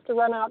like you have to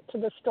run out to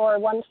the store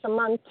once a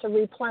month to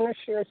replenish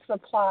your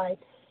supply.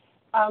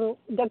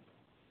 The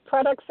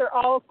products are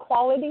all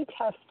quality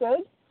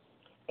tested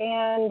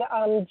and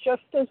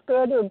just as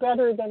good or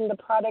better than the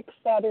products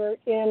that are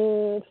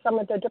in some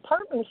of the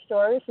department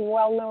stores and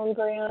well-known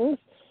brands.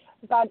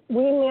 But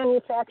we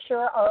manufacture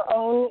our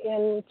own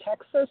in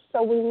Texas,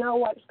 so we know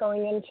what's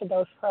going into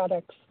those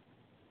products.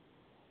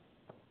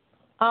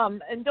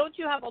 And don't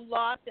you have a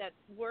lot that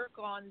work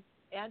on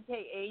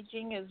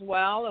anti-aging as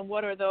well? And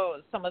what are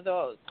those, some of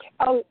those?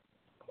 Oh,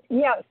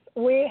 yes.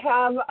 We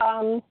have,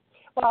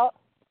 well,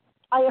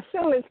 I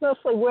assume it's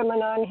mostly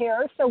women on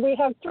here. So we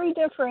have 3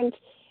 different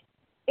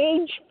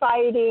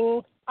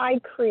age-fighting eye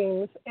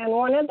creams. And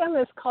one of them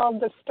is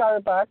called the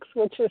Starbucks,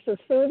 which is a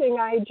soothing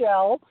eye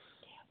gel.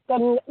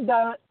 Then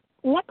the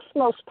next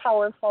most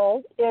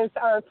powerful is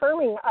our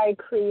firming eye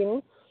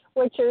cream,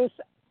 which is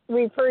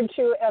referred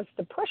to as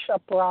the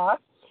push-up bra.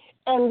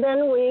 And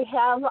then we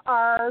have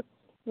our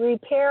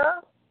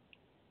repair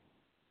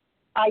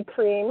eye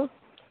cream,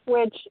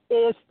 which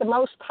is the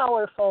most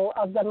powerful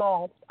of them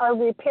all. Our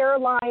repair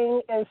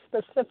line is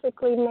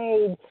specifically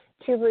made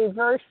to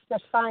reverse the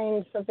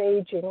signs of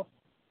aging.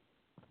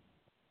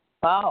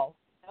 Wow,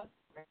 that's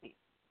great.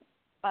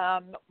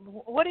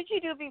 What did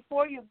you do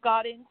before you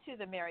got into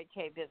the Mary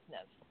Kay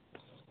business?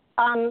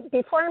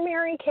 Before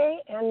Mary Kay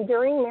and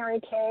during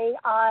Mary Kay,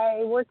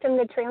 I worked in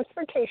the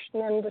transportation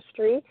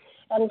industry,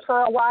 and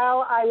for a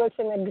while I was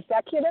an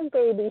executive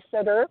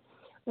babysitter,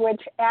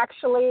 which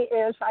actually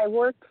is I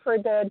worked for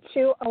the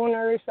 2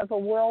 owners of a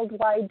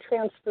worldwide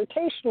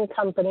transportation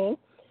company,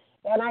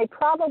 and I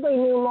probably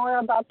knew more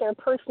about their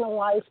personal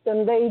life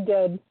than they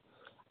did.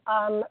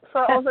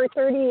 For over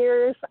 30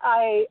 years,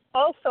 I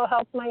also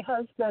helped my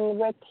husband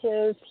with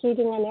his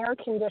heating and air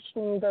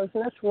conditioning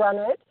business, run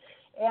it,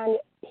 and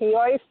he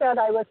always said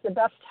I was the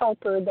best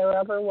helper there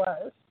ever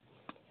was.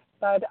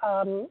 But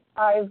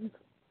I've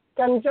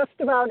done just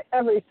about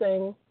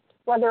everything,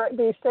 whether it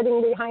be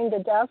sitting behind a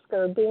desk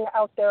or being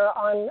out there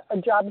on a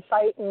job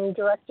site and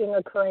directing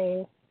a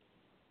crane.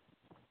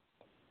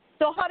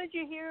 So how did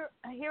you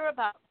hear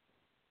about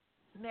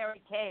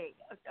Mary Kay?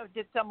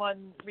 Did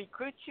someone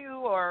recruit you,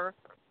 or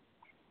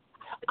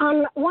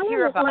one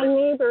of my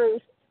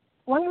neighbors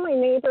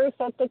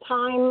at the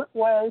time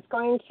was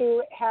going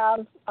to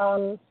have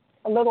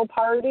a little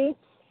party,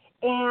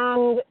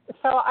 and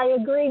so I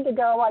agreed to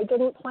go. I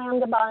didn't plan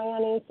to buy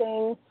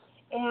anything,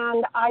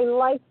 and I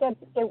liked that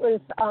it was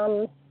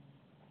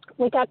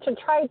we got to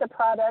try the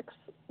products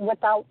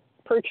without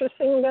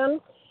purchasing them,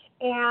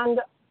 and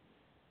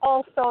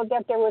also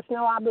that there was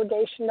no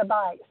obligation to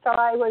buy. So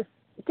I was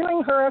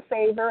doing her a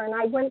favor, and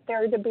I went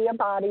there to be a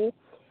body.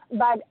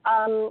 But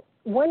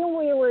when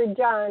we were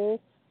done,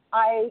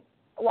 I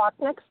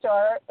walked next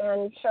door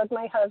and showed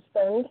my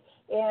husband,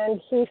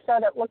 and he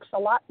said, it looks a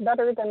lot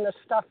better than the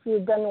stuff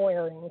you've been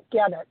wearing.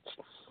 Get it?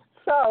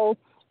 So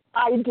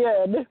I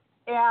did,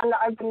 and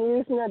I've been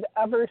using it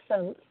ever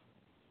since.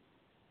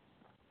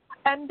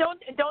 And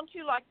don't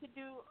you like to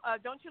do?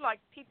 Don't you like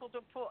people to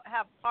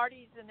have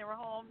parties in their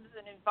homes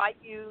and invite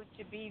you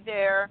to be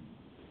there?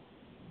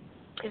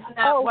 Isn't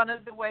that one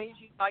of the ways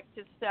you like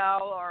to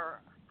sell,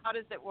 or how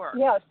does it work?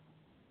 Yes.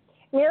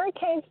 Mary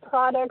Kay's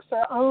products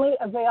are only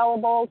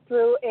available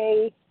through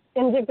a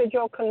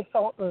individual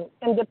consultant,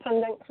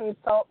 independent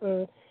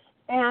consultant,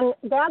 and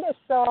that is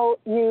so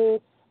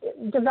you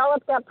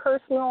develop that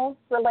personal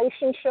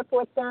relationship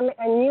with them,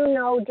 and you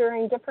know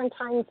during different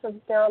times of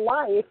their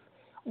life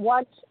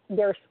what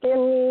their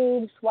skin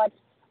needs, what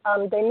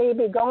they may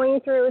be going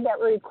through that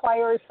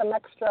requires some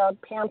extra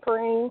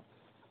pampering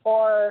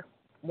or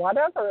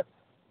whatever.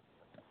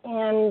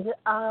 And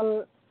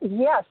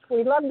yes,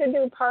 we love to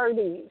do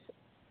parties.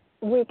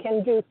 We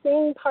can do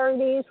theme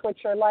parties,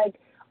 which are like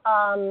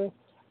a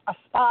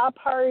spa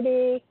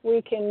party.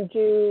 We can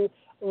do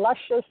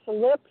luscious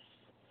lips.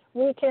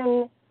 We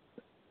can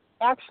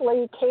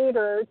actually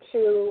cater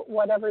to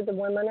whatever the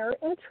women are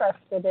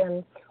interested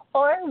in.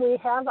 Or we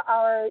have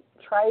our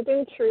tried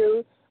and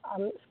true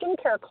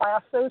skincare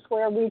classes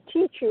where we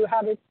teach you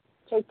how to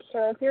take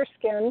care of your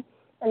skin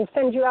and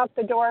send you out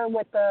the door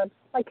with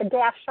like a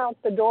dash out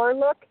the door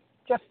look,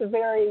 just a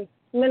very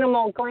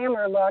minimal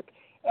glamour look,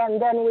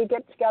 and then we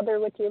get together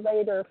with you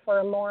later for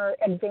a more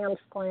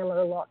advanced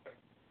glamour look.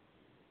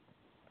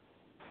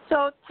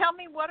 So tell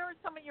me, what are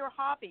some of your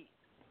hobbies?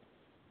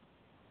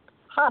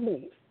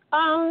 Hobbies.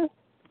 I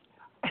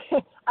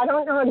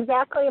don't know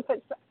exactly if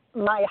it's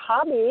my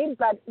hobby,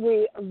 but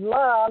we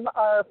love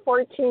our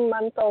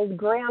 14-month-old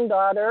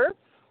granddaughter.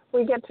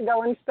 We get to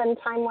go and spend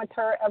time with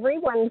her every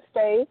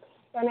Wednesday,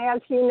 and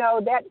as you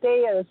know, that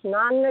day is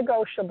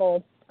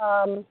non-negotiable.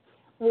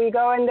 We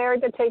go in there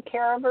to take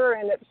care of her,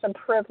 and it's a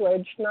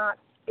privilege, not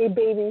a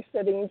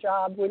babysitting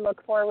job. We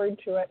look forward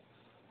to it.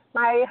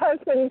 My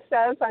husband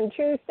says on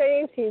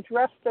Tuesdays he's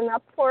resting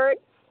up for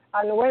it.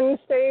 On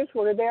Wednesdays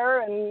we're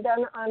there, and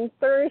then on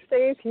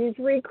Thursdays he's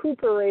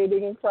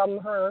recuperating from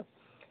her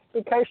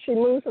because she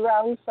moves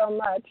around so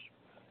much.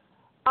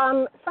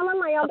 Some of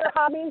my other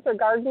hobbies are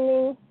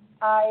gardening.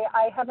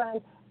 I have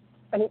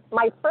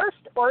my first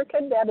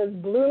orchid that is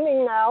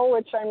blooming now,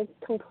 which I'm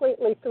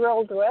completely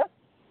thrilled with.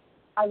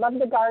 I love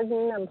to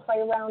garden and play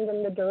around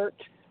in the dirt.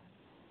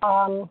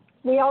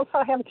 We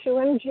also have 2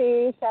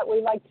 MGs that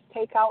we like to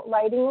take out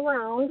riding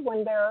around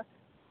when they're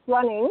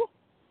running,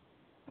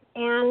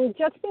 and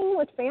just being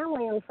with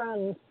family and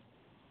friends.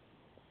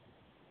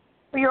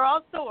 You're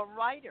also a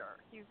writer.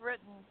 You've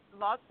written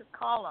lots of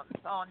columns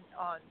on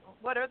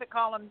what are the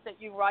columns that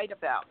you write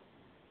about?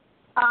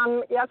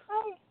 Yes,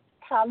 I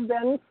have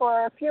been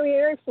for a few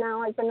years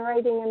now. I've been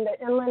writing in the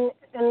Inland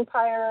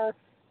Empire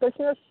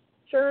Business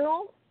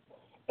Journal,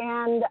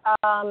 and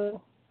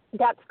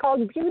that's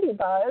called Beauty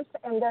Buzz.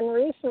 And then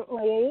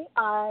recently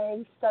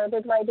I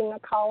started writing a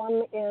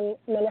column in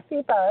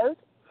Menifee Buzz,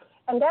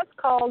 and that's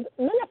called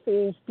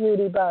Menifee's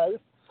Beauty Buzz.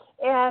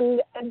 And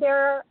there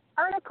are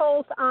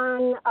articles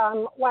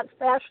on what's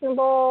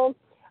fashionable,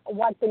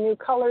 what the new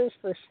colors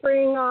for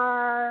spring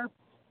are,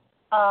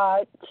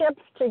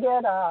 tips to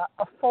get a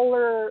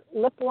fuller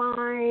lip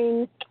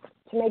line,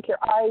 to make your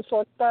eyes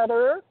look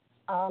better,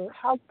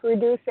 help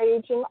reduce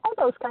aging, all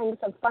those kinds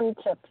of fun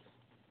tips.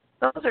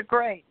 Those are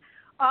great.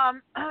 So how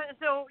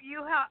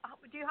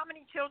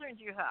many children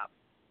do you have?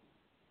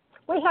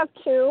 We have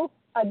 2,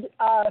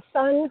 a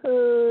son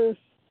who's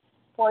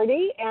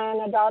 40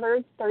 and a daughter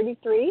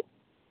 33.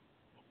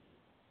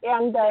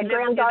 And the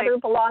granddaughter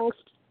belongs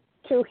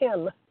to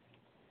him.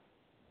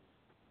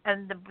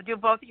 And do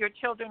both of your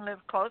children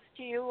live close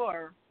to you,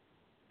 or?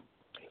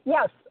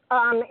 Yes,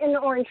 in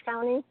Orange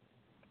County,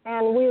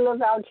 and we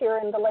live out here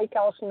in the Lake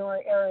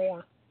Elsinore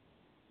area.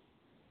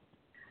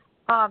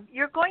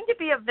 You're going to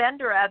be a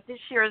vendor at this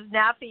year's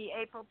NAFI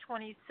April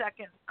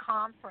 22nd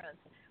conference.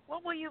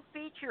 What will you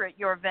feature at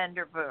your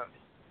vendor booth?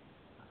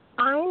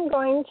 I'm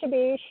going to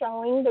be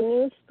showing the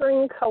new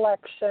spring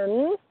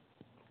collection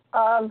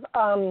of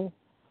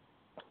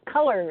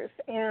colors,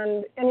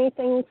 and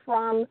anything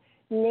from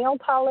nail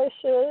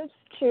polishes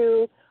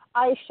to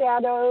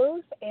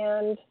eyeshadows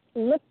and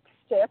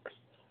lipsticks.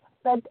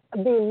 But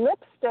the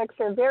lipsticks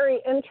are very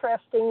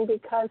interesting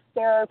because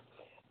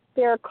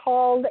they're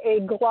called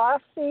a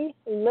glossy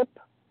lip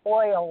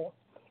oil,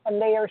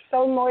 and they are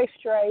so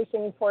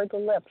moisturizing for the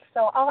lips.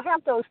 So I'll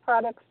have those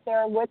products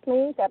there with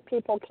me that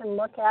people can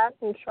look at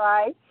and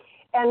try.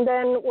 And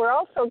then we're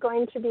also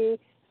going to be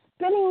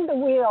spinning the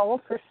wheel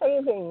for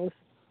savings.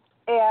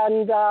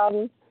 And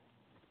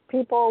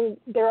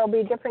there will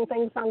be different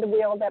things on the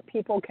wheel that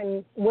people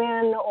can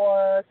win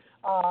or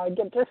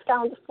get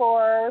discounts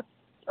for,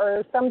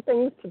 or some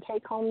things to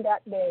take home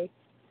that day.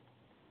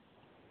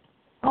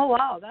 Oh,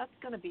 wow, that's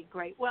going to be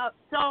great. Well,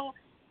 so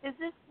is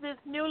this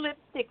new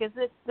lipstick, is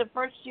it the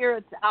first year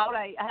it's out?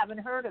 I haven't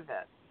heard of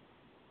it.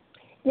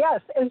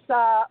 Yes, it's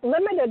a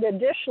limited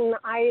edition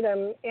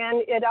item,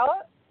 and it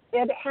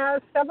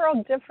has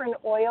several different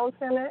oils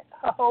in it,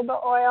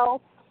 jojoba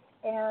oil,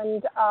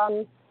 and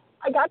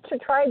I got to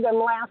try them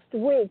last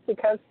week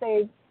because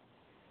they're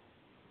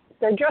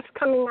just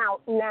coming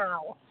out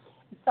now.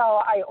 So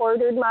I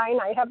ordered mine.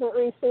 I haven't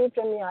received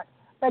them yet,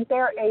 but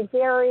they're a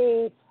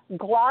very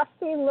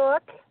glossy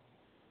look.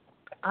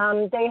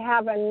 They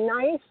have a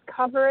nice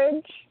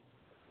coverage,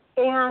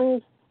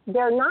 and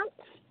they're not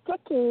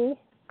sticky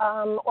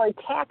or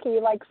tacky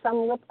like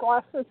some lip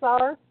glosses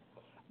are,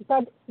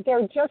 but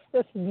they're just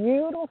this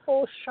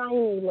beautiful,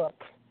 shiny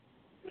look.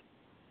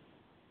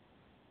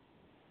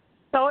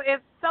 So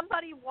if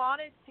somebody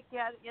wanted to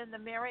get in the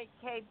Mary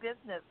Kay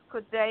business,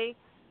 could they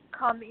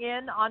come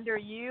in under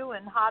you,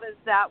 and how does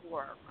that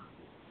work?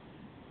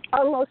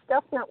 Oh, most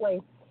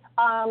definitely.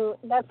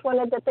 That's one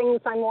of the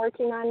things I'm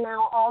working on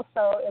now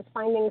also, is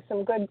finding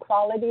some good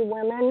quality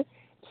women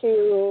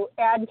to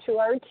add to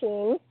our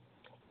team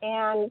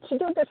and to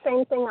do the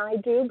same thing I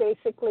do,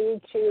 basically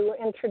to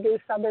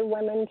introduce other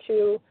women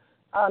to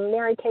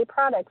Mary Kay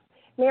products.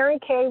 Mary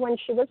Kay, when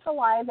she was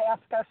alive,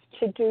 asked us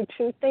to do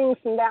two things,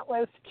 and that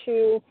was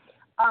to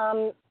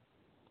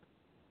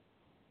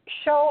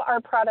show our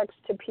products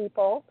to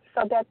people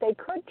so that they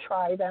could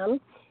try them,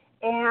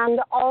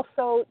 and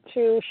also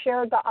to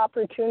share the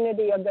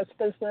opportunity of this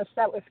business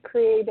that was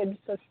created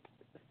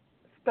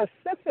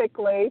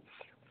specifically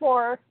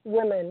for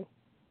women.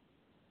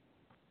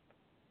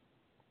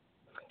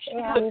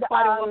 And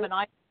quite a woman.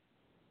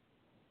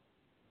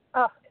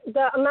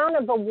 The amount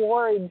of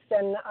awards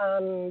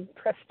and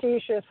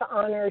prestigious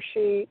honors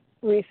she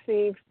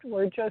received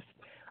were just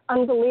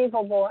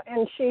unbelievable.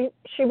 And she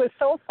was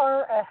so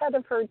far ahead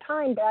of her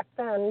time back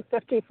then,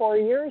 54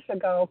 years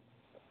ago,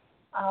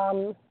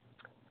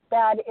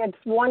 that it's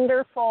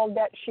wonderful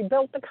that she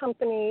built the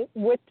company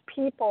with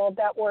people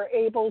that were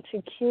able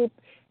to keep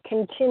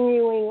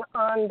continuing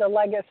on the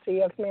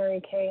legacy of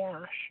Mary Kay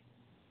Ash.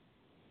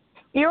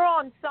 You're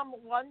on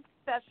one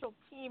special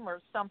team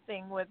or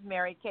something with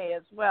Mary Kay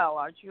as well,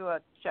 aren't you?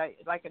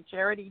 Like a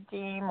charity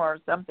team or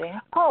something?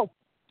 Oh,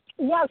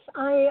 yes.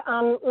 I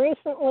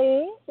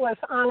recently was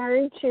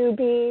honored to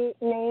be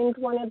named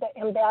one of the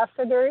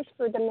ambassadors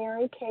for the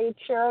Mary Kay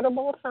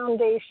Charitable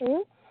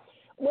Foundation,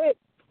 which,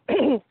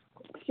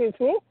 excuse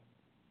me,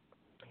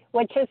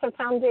 which is a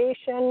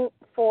foundation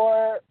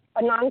for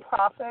a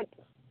nonprofit,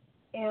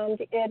 and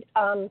it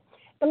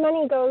the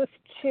money goes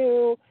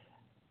to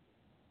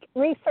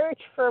research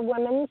for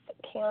women's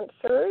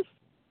cancers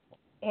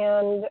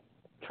and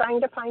trying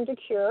to find a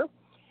cure,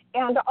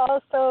 and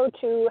also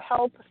to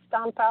help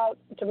stomp out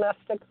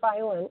domestic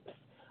violence.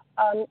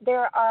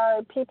 There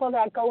are people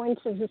that go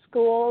into the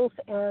schools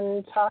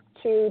and talk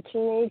to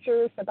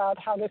teenagers about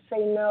how to say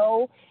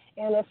no,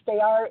 and if they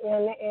are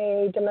in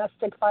a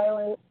domestic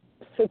violence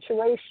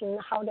situation,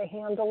 how to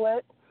handle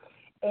it.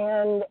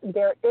 And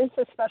there is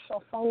a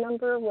special phone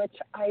number, which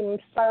I'm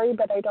sorry,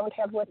 but I don't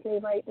have with me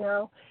right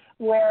now,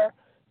 where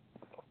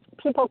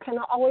people can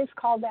always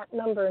call that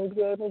number and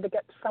be able to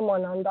get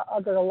someone on the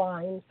other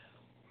line.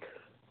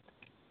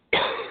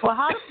 Well,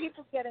 how do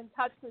people get in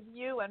touch with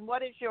you, and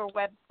what is your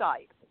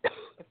website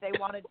if they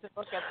wanted to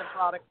look at the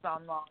products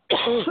online?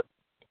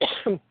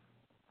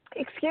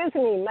 Excuse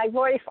me, my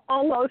voice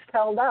almost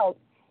held out.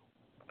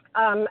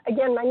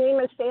 Again, my name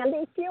is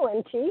Sandie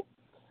Fuenty.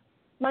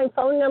 My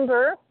phone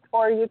number,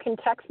 or you can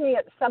text me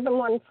at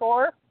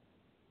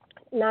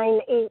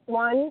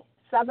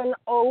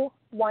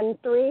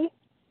 714-981-7013.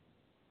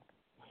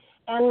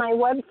 And my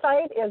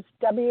website is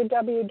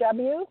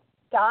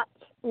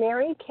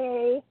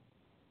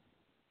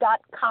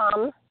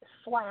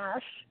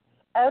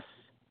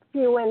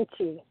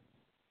www.marykay.com/sfuenty.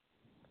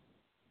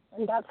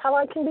 And that's how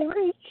I can be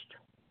reached.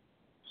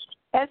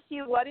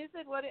 SU, what is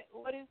it? What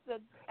is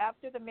the,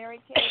 after the Mary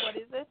Kay, what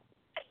is it?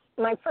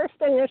 My first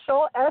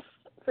initial, S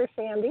for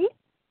Sandie,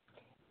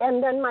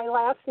 and then my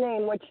last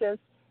name, which is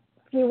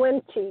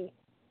Fuenty,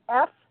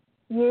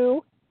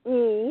 Fuenty.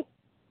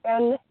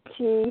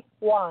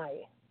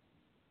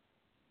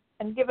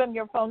 And give them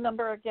your phone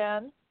number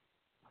again.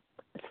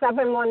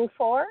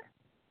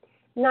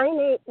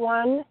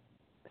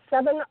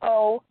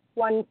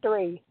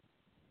 714-981-7013.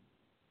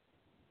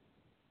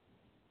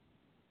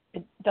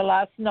 The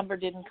last number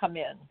didn't come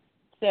in.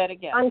 Say it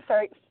again. I'm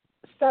sorry,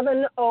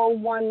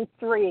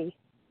 7013.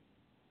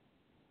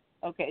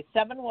 Okay,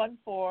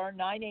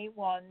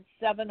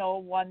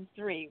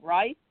 714-981-7013,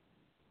 right?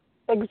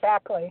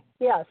 Exactly,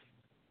 yes.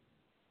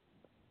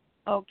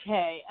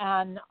 Okay,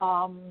 and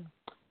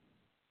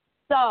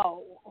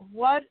so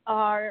what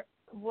are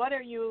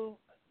you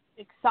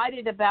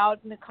excited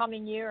about in the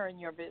coming year in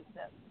your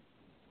business?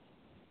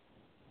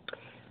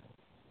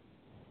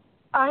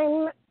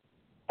 I'm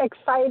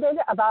excited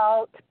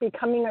about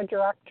becoming a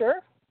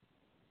director,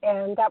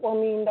 and that will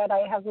mean that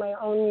I have my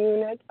own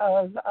unit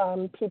of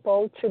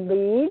people to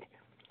lead,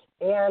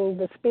 and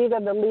the speed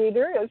of the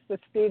leader is the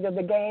speed of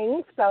the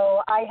gang,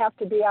 so I have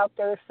to be out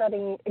there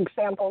setting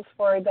examples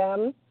for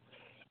them.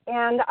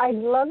 And I'd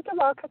love to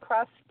walk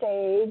across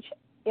stage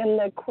in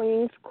the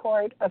Queen's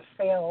Court of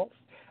Sales.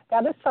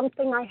 That is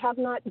something I have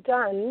not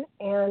done,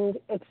 and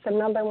it's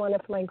another one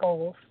of my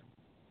goals.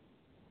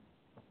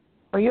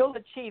 Well, you'll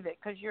achieve it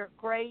because you're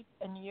great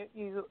and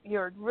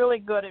you're really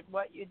good at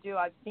what you do.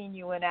 I've seen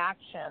you in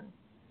action,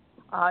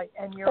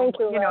 and Thank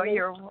you,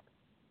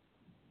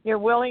 you're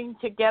willing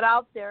to get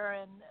out there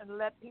and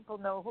let people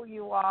know who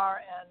you are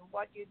and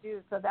what you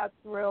do. So that's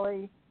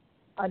really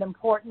an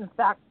important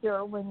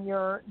factor when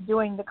you're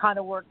doing the kind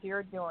of work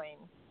you're doing.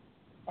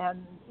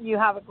 And you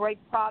have a great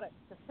product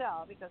to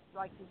sell because,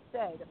 like you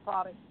say, the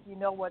product, you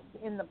know what's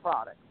in the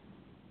product.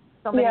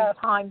 So many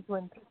times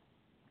when people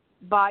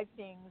buy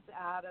things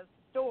at a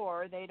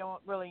store, they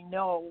don't really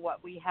know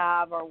what we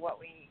have or what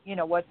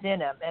what's in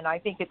them. And I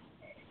think it's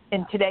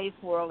in today's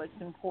world,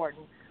 it's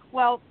important.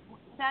 Well,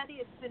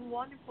 Sandie, it's been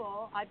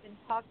wonderful. I've been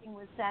talking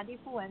with Sandie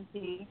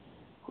Fuenty,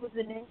 who's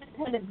an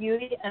independent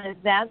beauty and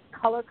advanced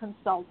color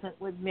consultant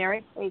with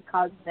Mary Kay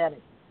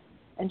Cosmetics.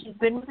 And she's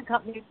been with the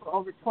company for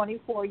over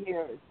 24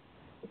 years.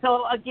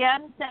 So,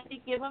 again,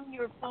 Sandie, give them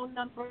your phone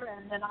number,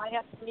 and then I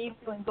have to leave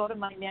you and go to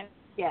my next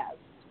guest.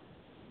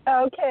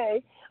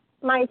 Okay.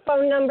 My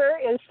phone number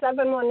is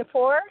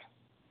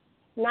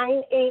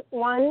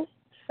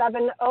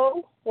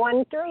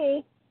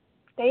 714-981-7013.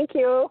 Thank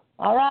you.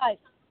 All right.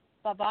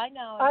 Bye-bye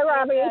now. Bye,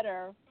 Robbie.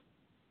 Better.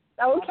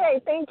 Okay, Bye-bye.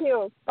 Thank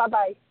you.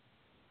 Bye-bye.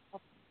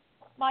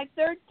 My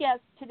third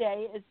guest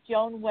today is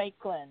Joan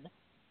Wakeland.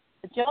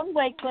 Joan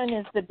Wakeland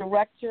is the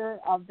director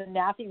of the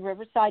NAFI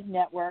Riverside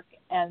Network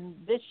and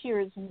this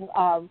year's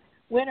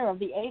winner of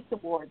the ACE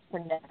Awards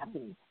for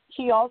NAFI.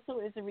 She also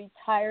is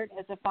retired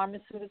as a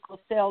pharmaceutical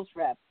sales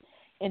rep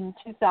in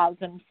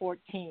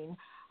 2014.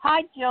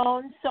 Hi,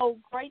 Joan. So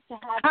great to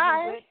have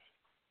you with.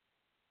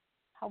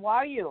 How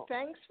are you?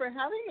 Thanks for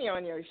having me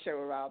on your show,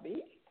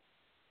 Robbie.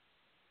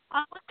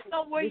 I want to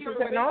know where This you're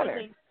is an honor.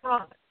 originally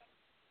from.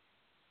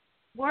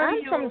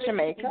 I'm from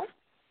Jamaica.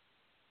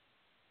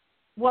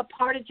 What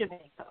part of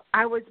Jamaica?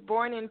 I was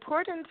born in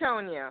Port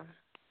Antonio.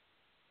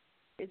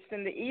 It's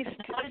in the east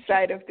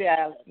side of the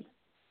island.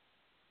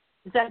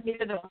 Is that near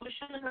the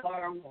ocean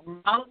or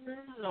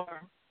mountains,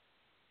 or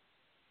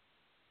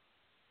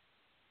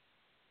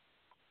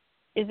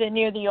is it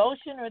near the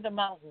ocean or the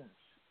mountains?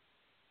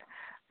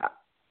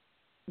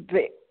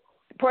 The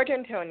Port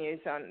Antonio is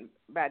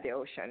by the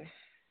ocean.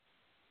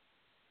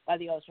 By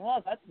the ocean.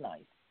 Oh, that's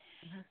nice.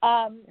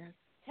 Yes.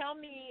 Tell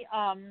me,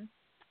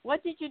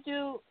 what did you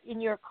do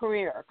in your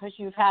career? Because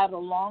you've had a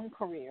long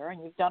career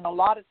and you've done a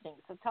lot of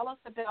things. So tell us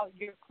about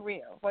your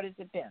career. What has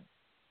it been?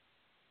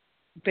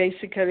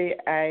 Basically,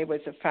 I was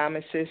a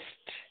pharmacist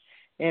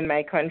in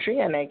my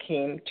country, and I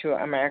came to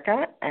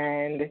America,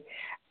 and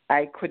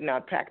I could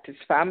not practice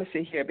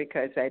pharmacy here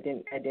because I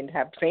didn't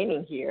have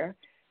training here.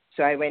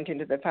 So I went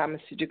into the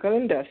pharmaceutical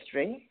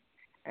industry,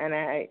 and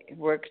I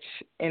worked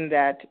in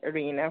that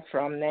arena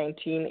from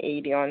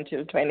 1980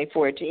 until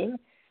 2014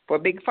 for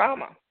Big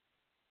Pharma.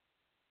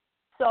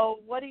 So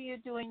what are you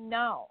doing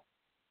now?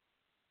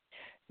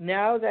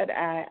 Now that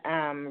I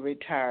am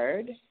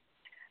retired,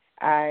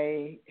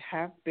 I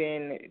have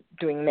been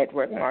doing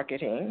network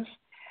marketing,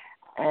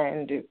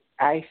 and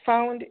I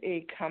found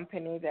a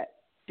company that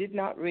did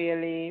not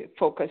really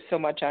focus so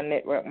much on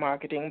network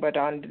marketing, but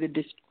on the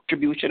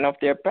distribution of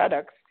their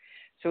products.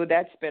 So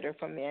that's better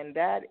for me, and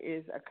that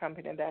is a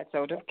company that's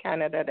out of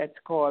Canada that's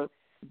called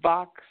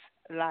Box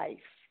Life.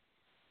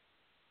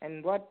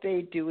 And what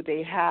they do,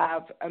 they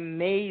have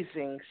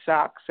amazing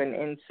socks and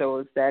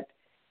insoles that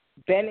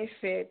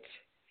benefit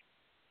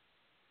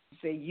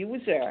the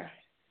user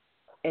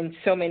in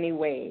so many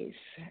ways.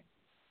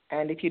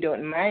 And if you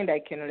don't mind, I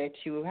can let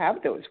you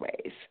have those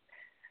ways.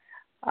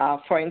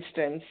 For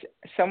instance,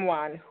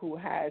 someone who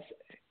has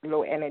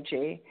low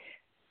energy,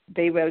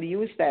 they will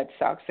use that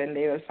socks and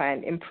they will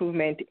find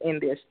improvement in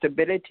their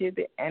stability,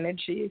 their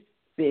energy,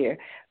 their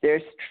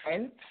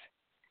strength,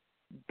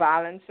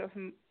 balance of,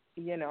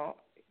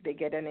 they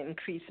get an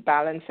increased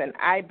balance, and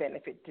I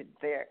benefited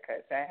there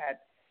because I had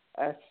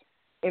an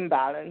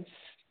imbalance,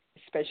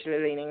 especially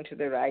leaning to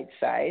the right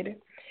side.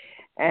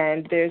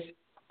 And there's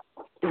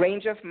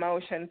range of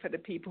motion for the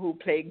people who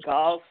play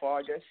golf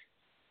or just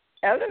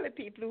elderly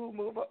people who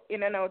move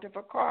in and out of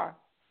a car.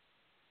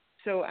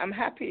 So I'm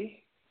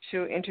happy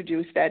to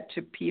introduce that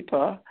to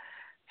people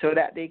so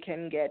that they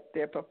can get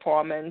their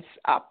performance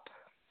up.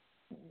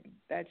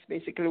 That's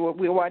basically what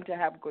we want, to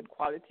have good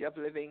quality of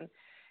living.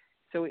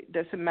 So it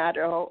doesn't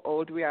matter how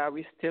old we are,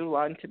 we still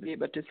want to be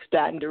able to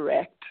stand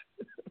erect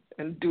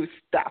and do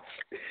stuff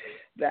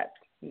that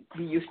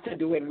we used to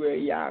do when we were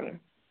young.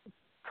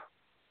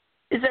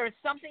 Is there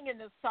something in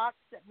the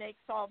socks that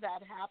makes all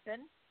that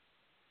happen?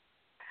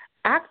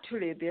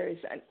 Actually, there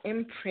is an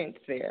imprint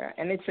there,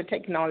 and it's a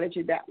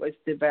technology that was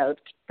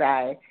developed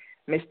by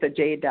Mr.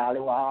 J.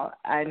 Dhaliwal,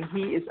 and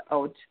he is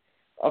out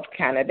of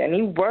Canada, and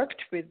he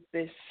worked with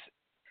this.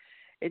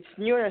 It's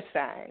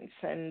neuroscience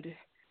and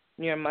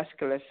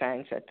neuromuscular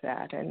science at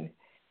that, and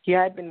he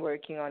had been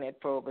working on it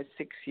for over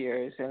 6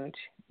 years and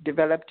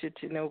developed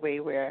it in a way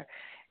where,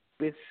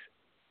 with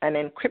an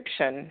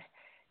encryption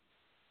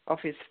of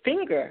his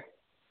finger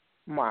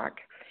mark,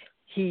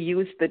 he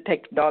used the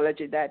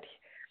technology that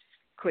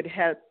could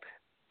help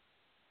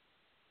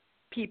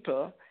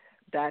people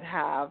that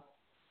have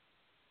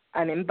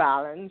an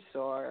imbalance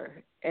or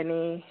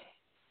any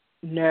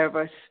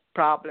nervous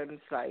problems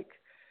like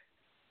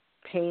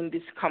pain,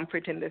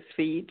 discomfort in the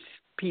feet,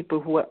 people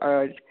who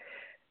are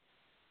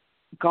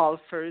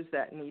golfers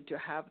that need to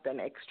have an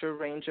extra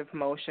range of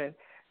motion.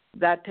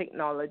 That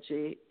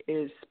technology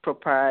is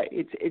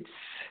proprietary.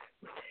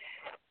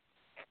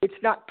 It's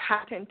not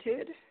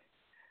patented,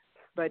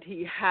 but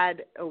he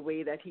had a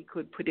way that he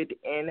could put it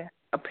in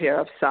a pair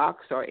of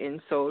socks or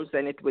insoles,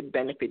 and it would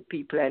benefit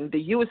people, and the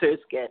users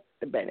get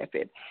the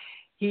benefit.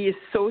 he is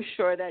so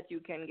sure that you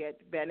can get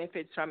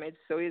benefits from it,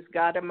 so he's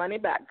got a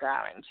money-back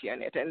guarantee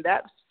on it, and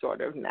that's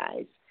sort of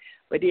nice.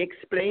 But he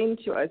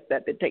explained to us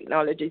that the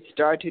technology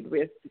started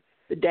with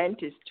the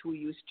dentist who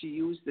used to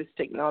use this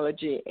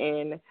technology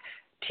in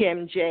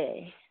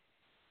TMJ,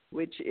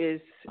 which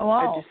is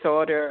a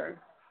disorder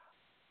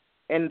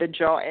in the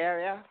jaw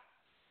area,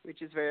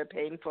 which is very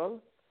painful.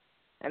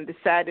 And the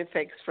side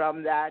effects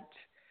from that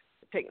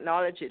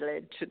technology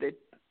led to the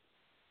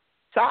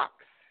socks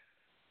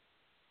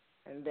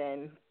and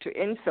then to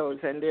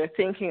insoles. And they're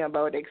thinking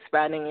about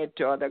expanding it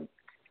to other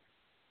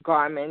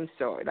garments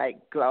or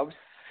like gloves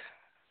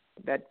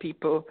that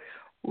people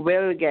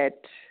will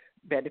get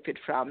benefit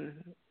from,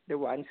 the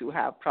ones who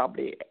have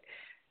probably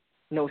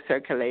no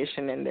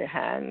circulation in their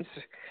hands.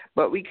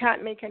 But we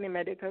can't make any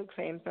medical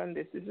claims on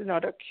this. This is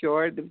not a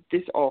cure.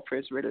 This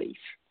offers relief.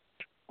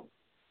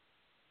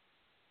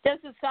 Does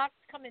the socks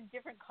come in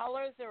different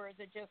colors, or is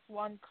it just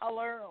one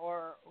color?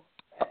 Or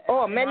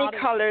many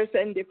colors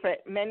and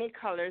different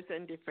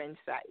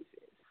sizes.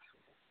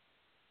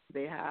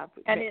 They have,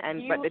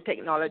 but the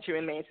technology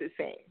remains the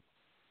same.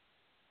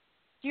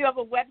 Do you have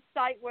a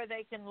website where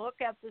they can look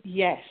at this?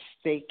 Yes,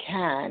 they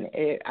can.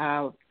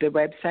 The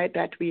website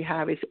that we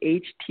have is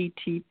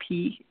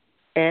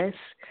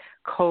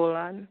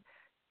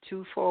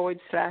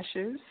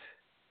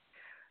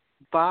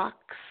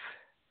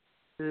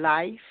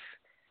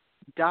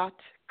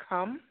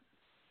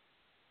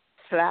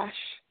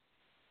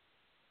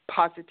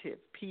positive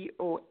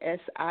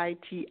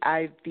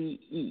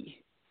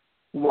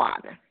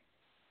 1,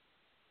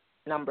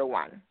 number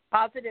 1.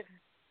 Positive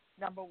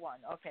number 1.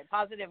 Okay,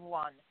 positive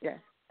 1. Yes.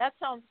 That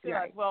sounds good.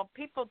 Right. Well,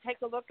 people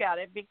take a look at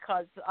it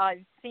because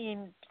I've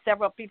seen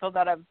several people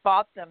that have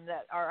bought them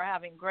that are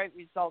having great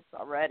results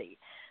already.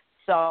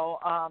 So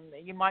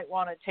you might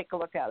want to take a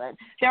look at it.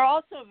 They're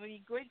also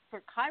very good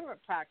for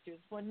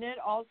chiropractors, wouldn't it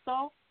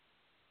also?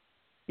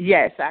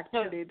 Yes,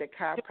 actually, the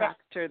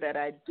chiropractor that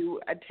I do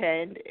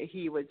attend,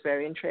 he was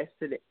very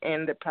interested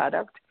in the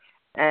product.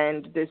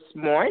 And this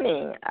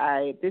morning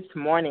I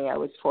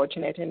was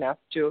fortunate enough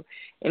to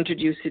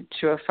introduce it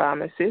to a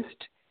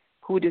pharmacist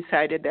who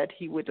decided that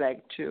he would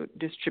like to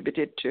distribute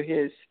it to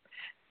his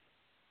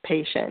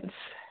patients.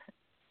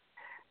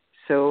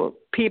 So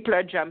people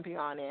are jumping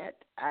on it.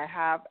 I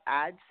have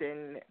ads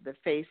in the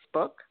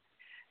Facebook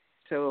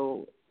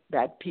so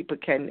that people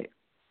can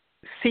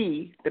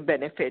see the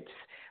benefits.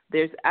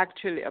 There's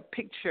actually a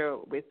picture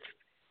with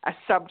a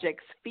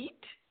subject's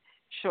feet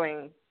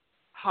showing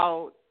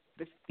how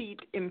the feet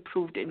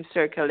improved in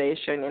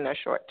circulation in a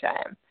short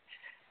time.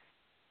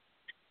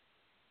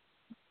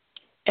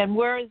 And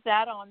where is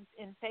that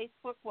in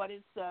Facebook? What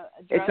is the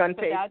address for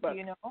Facebook. That? Do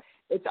you know?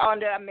 It's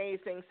under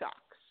Amazing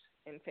Socks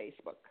in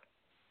Facebook.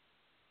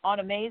 On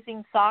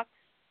Amazing Socks?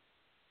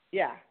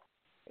 Yeah.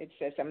 It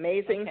says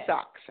Amazing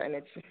Socks, and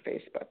it's in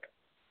Facebook.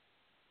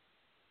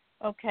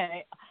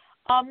 Okay.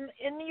 Over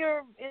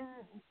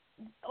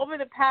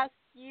the past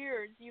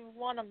years, you've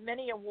won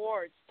many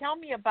awards. Tell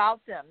me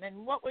about them,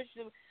 and what was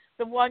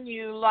the one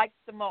you liked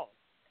the most?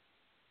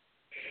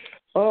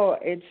 Oh,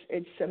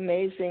 it's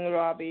amazing,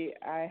 Robbie.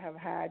 I have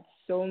had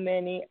so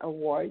many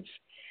awards,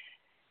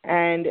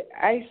 and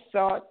I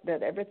thought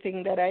that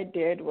everything that I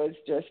did was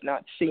just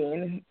not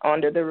seen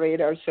under the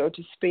radar, so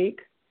to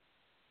speak.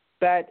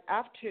 But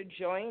after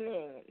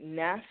joining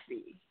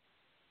NAFI,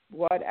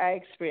 what I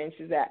experienced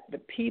is that the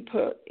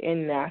people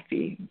in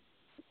NAFI,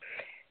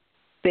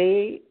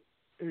 they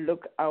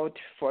look out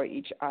for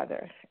each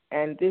other.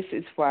 And this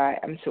is why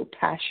I'm so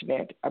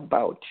passionate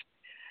about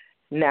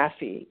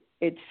NAFI.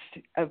 It's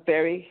a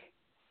very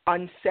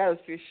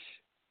unselfish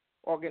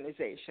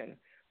organization.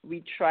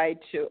 We try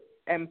to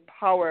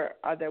empower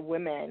other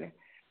women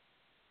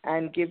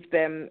and give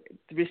them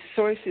the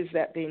resources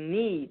that they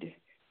need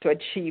to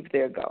achieve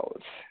their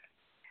goals.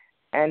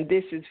 And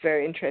this is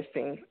very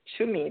interesting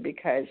to me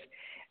because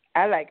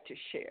I like to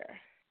share.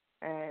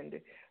 And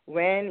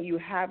when you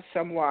have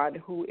someone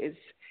who is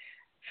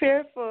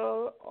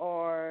fearful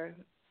or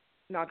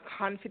not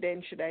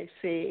confident, should I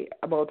say,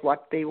 about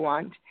what they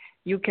want,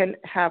 you can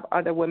have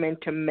other women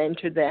to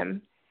mentor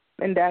them.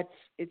 And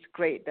it's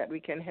great that we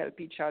can help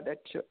each other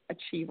to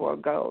achieve our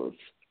goals.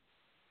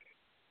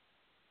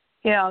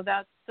 Yeah,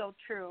 that's so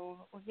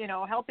true. You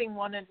know, helping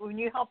when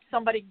you help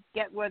somebody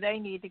get where they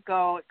need to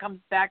go, it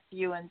comes back to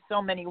you in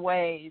so many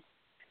ways.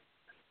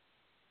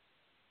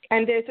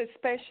 And there's a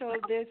special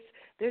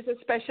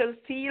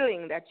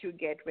feeling that you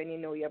get when you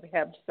know you have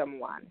helped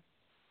someone.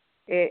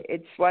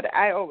 It's what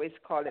I always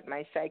call it,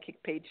 my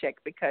psychic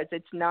paycheck, because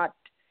it's not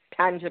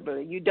tangible.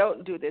 You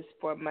don't do this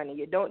for money.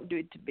 You don't do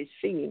it to be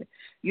seen.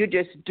 You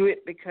just do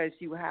it because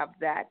you have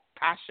that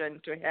passion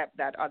to help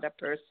that other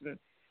person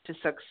to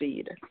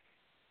succeed.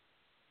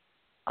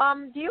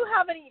 Do you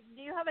have any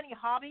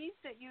hobbies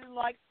that you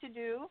like to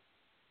do?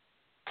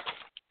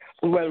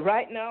 Well,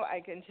 right now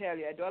I can tell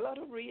you I do a lot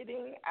of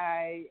reading.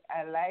 I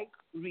like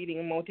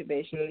reading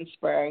motivational,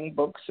 inspiring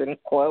books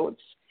and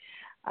quotes.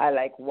 I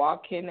like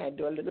walking. I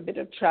do a little bit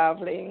of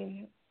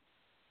traveling.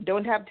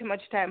 don't have too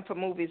much time for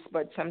movies,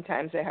 but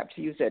sometimes I have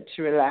to use it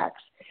to relax.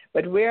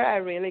 But where I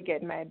really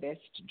get my best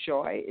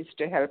joy is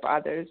to help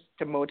others,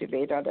 to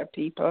motivate other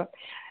people.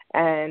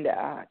 And,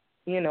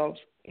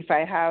 if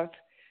I have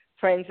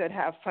friends that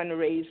have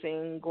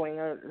fundraising going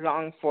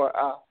along for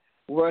a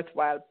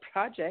worthwhile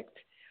project,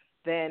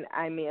 then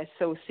I may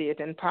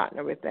associate and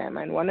partner with them.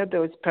 And one of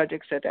those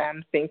projects that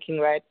I'm thinking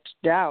right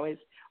now is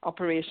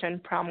Operation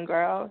Prom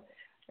Girl.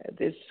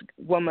 This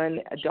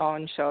woman,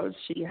 Dawn Schultz,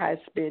 she has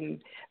been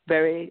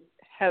very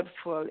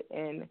helpful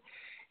in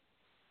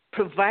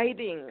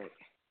providing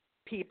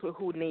people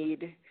who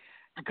need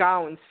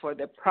gowns for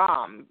the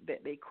prom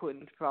that they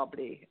couldn't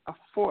probably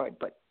afford.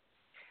 But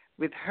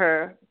with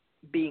her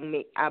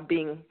being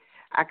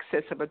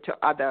accessible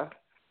to other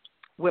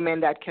women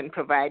that can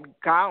provide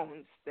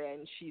gowns,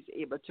 then she's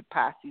able to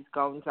pass these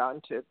gowns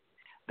on to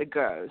the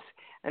girls.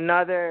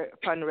 Another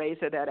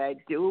fundraiser that I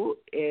do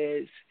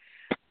is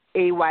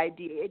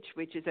AYDH,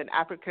 which is an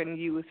African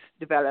Youth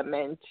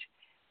Development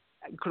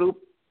Group.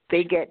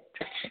 They get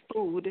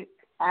food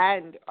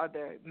and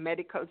other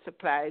medical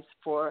supplies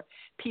for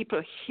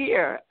people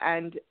here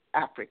and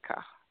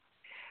Africa.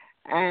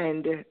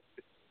 And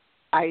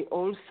I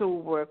also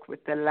work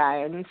with the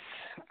Lions.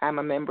 I'm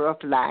a member of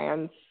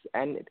Lions,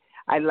 and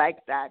I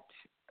like that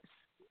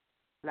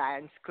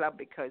Lions Club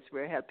because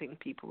we're helping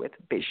people with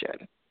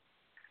vision.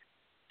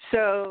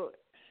 So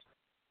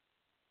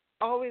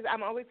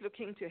I'm always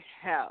looking to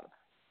help.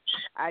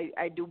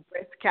 I do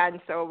breast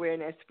cancer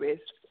awareness with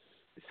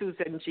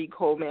Susan G.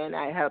 Coleman.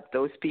 I help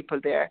those people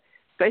there.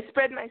 So I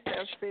spread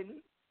myself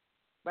thin,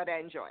 but I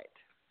enjoy it.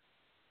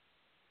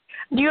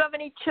 Do you have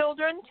any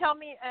children? Tell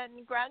me,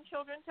 and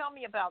grandchildren? Tell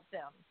me about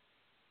them.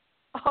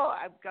 Oh,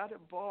 I've got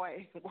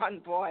one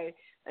boy,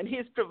 and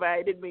he's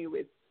provided me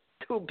with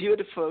two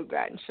beautiful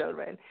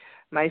grandchildren.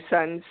 My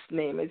son's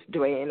name is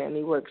Dwayne, and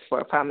he works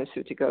for a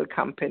pharmaceutical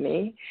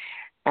company.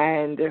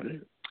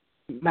 And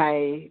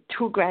my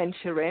two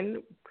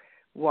grandchildren,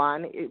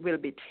 one it will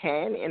be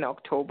 10 in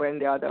October,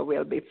 and the other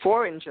will be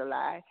 4 in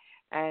July.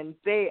 And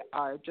they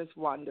are just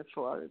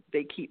wonderful.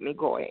 They keep me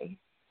going.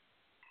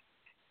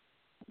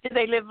 Do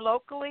they live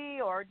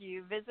locally, or do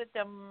you visit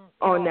them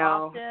often?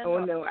 Oh,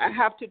 no. I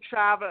have to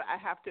travel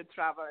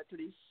at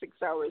least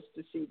 6 hours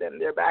to see them.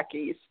 They're back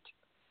east.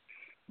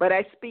 But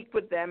I speak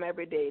with them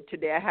every day.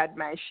 Today I had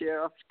my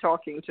share of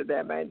talking to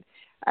them, and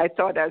I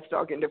thought I was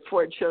talking to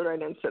 4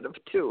 children instead of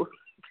 2.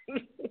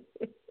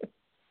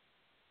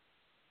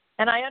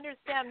 And I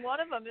understand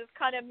one of them is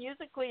kind of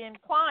musically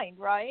inclined,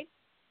 right?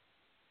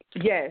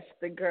 Yes,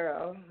 the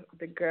girl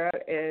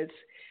is,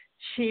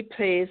 she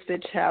plays the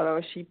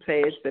cello, she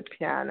plays the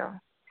piano,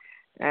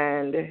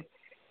 and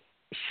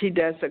she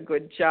does a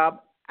good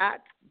job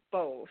at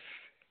both.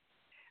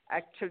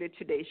 Actually,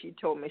 today she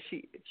told me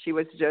she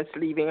was just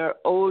leaving her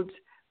old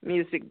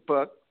music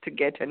book to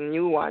get a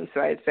new one. So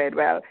I said,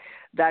 well,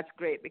 that's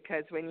great,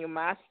 because when you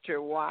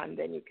master one,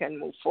 then you can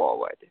move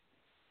forward.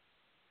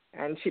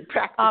 And she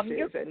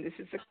practices, and this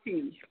is a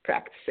key,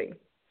 practicing.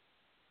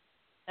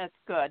 That's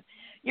good.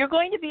 You're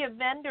going to be a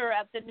vendor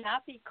at the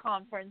NAFI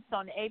conference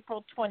on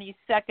April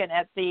 22nd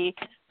at the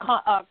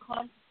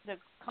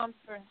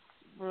conference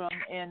room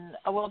in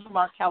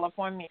Wildomar,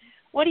 California.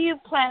 What do you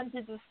plan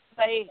to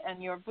display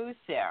in your booth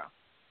there?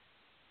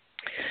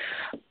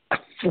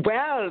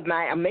 Well,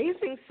 my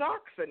amazing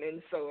socks and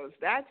insoles,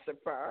 that's a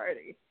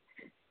priority.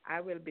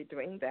 I will be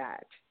doing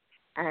that.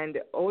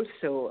 And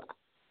also,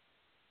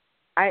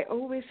 I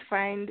always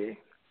find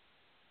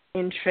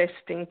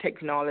interesting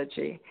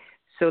technology.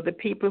 So the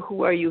people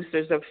who are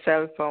users of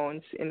cell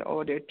phones, in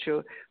order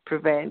to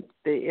prevent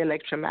the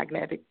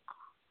electromagnetic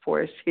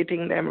force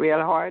hitting them real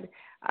hard,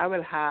 I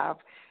will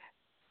have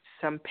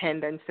some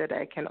pendants that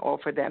I can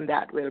offer them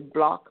that will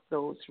block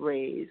those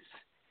rays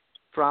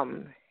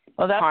from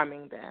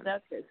harming them.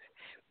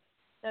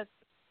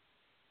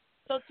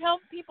 So tell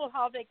people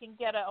how they can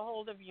get a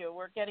hold of you.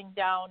 We're getting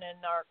down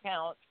in our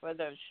count for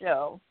the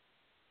show.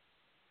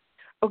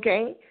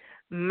 Okay.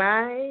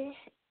 My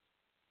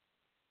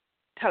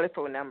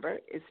telephone number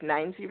is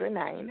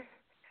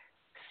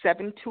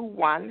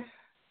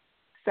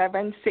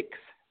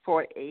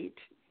 909-721-7648.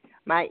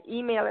 My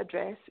email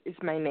address is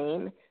my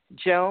name,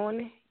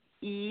 Joan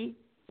E.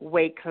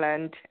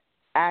 Wakeland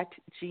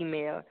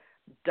 @gmail.com.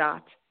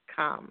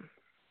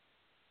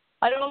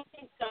 I don't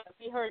think so.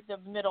 We heard the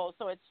middle,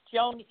 so it's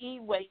Joan E.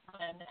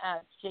 Wakeland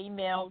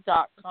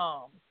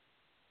 @gmail.com.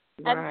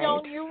 Right. And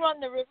Joan, you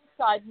run the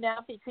Riverside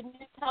NAFI. Can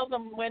you tell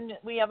them when?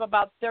 We have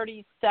about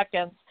 30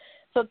 seconds.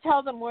 So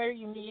tell them where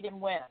you meet and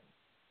when.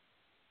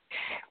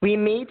 We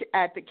meet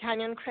at the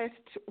Canyon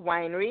Crest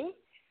Winery,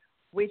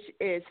 which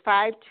is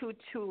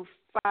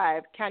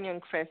 5225 Canyon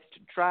Crest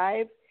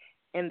Drive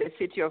in the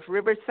city of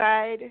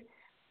Riverside.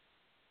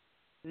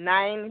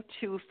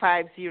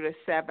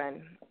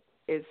 92507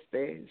 is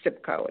the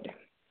zip code.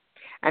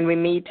 And we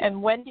meet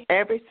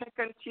every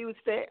second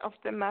Tuesday of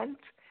the month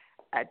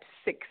at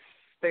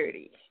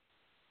 6:30.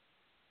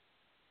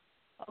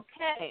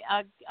 Okay.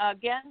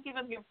 Again, give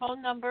them your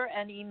phone number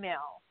and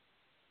email.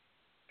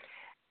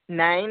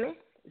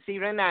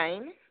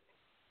 909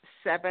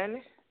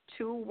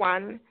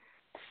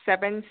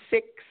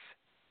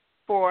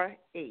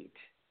 877-217-7648.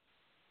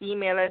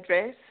 Email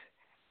address,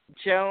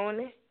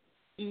 Joan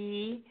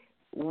E.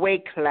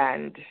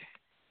 Wakeland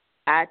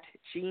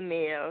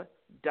 @gmail.com.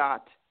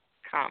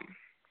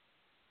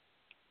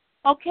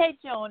 Okay,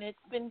 Joan, it's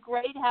been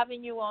great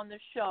having you on the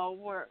show.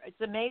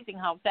 It's amazing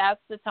how fast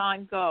the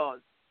time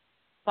goes.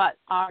 But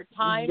our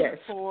time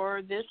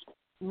for this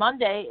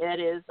Monday,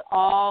 it is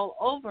all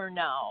over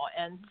now.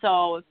 And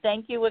so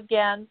thank you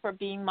again for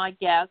being my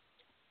guest.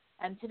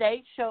 And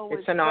today's show was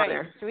It's an great.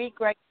 honor. Three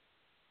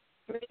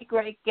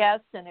great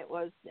guests, and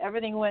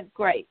everything went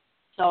great.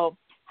 So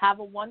have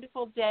a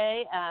wonderful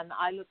day, and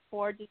I look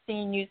forward to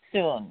seeing you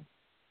soon.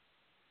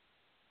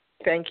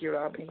 Thank you,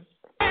 Robbie.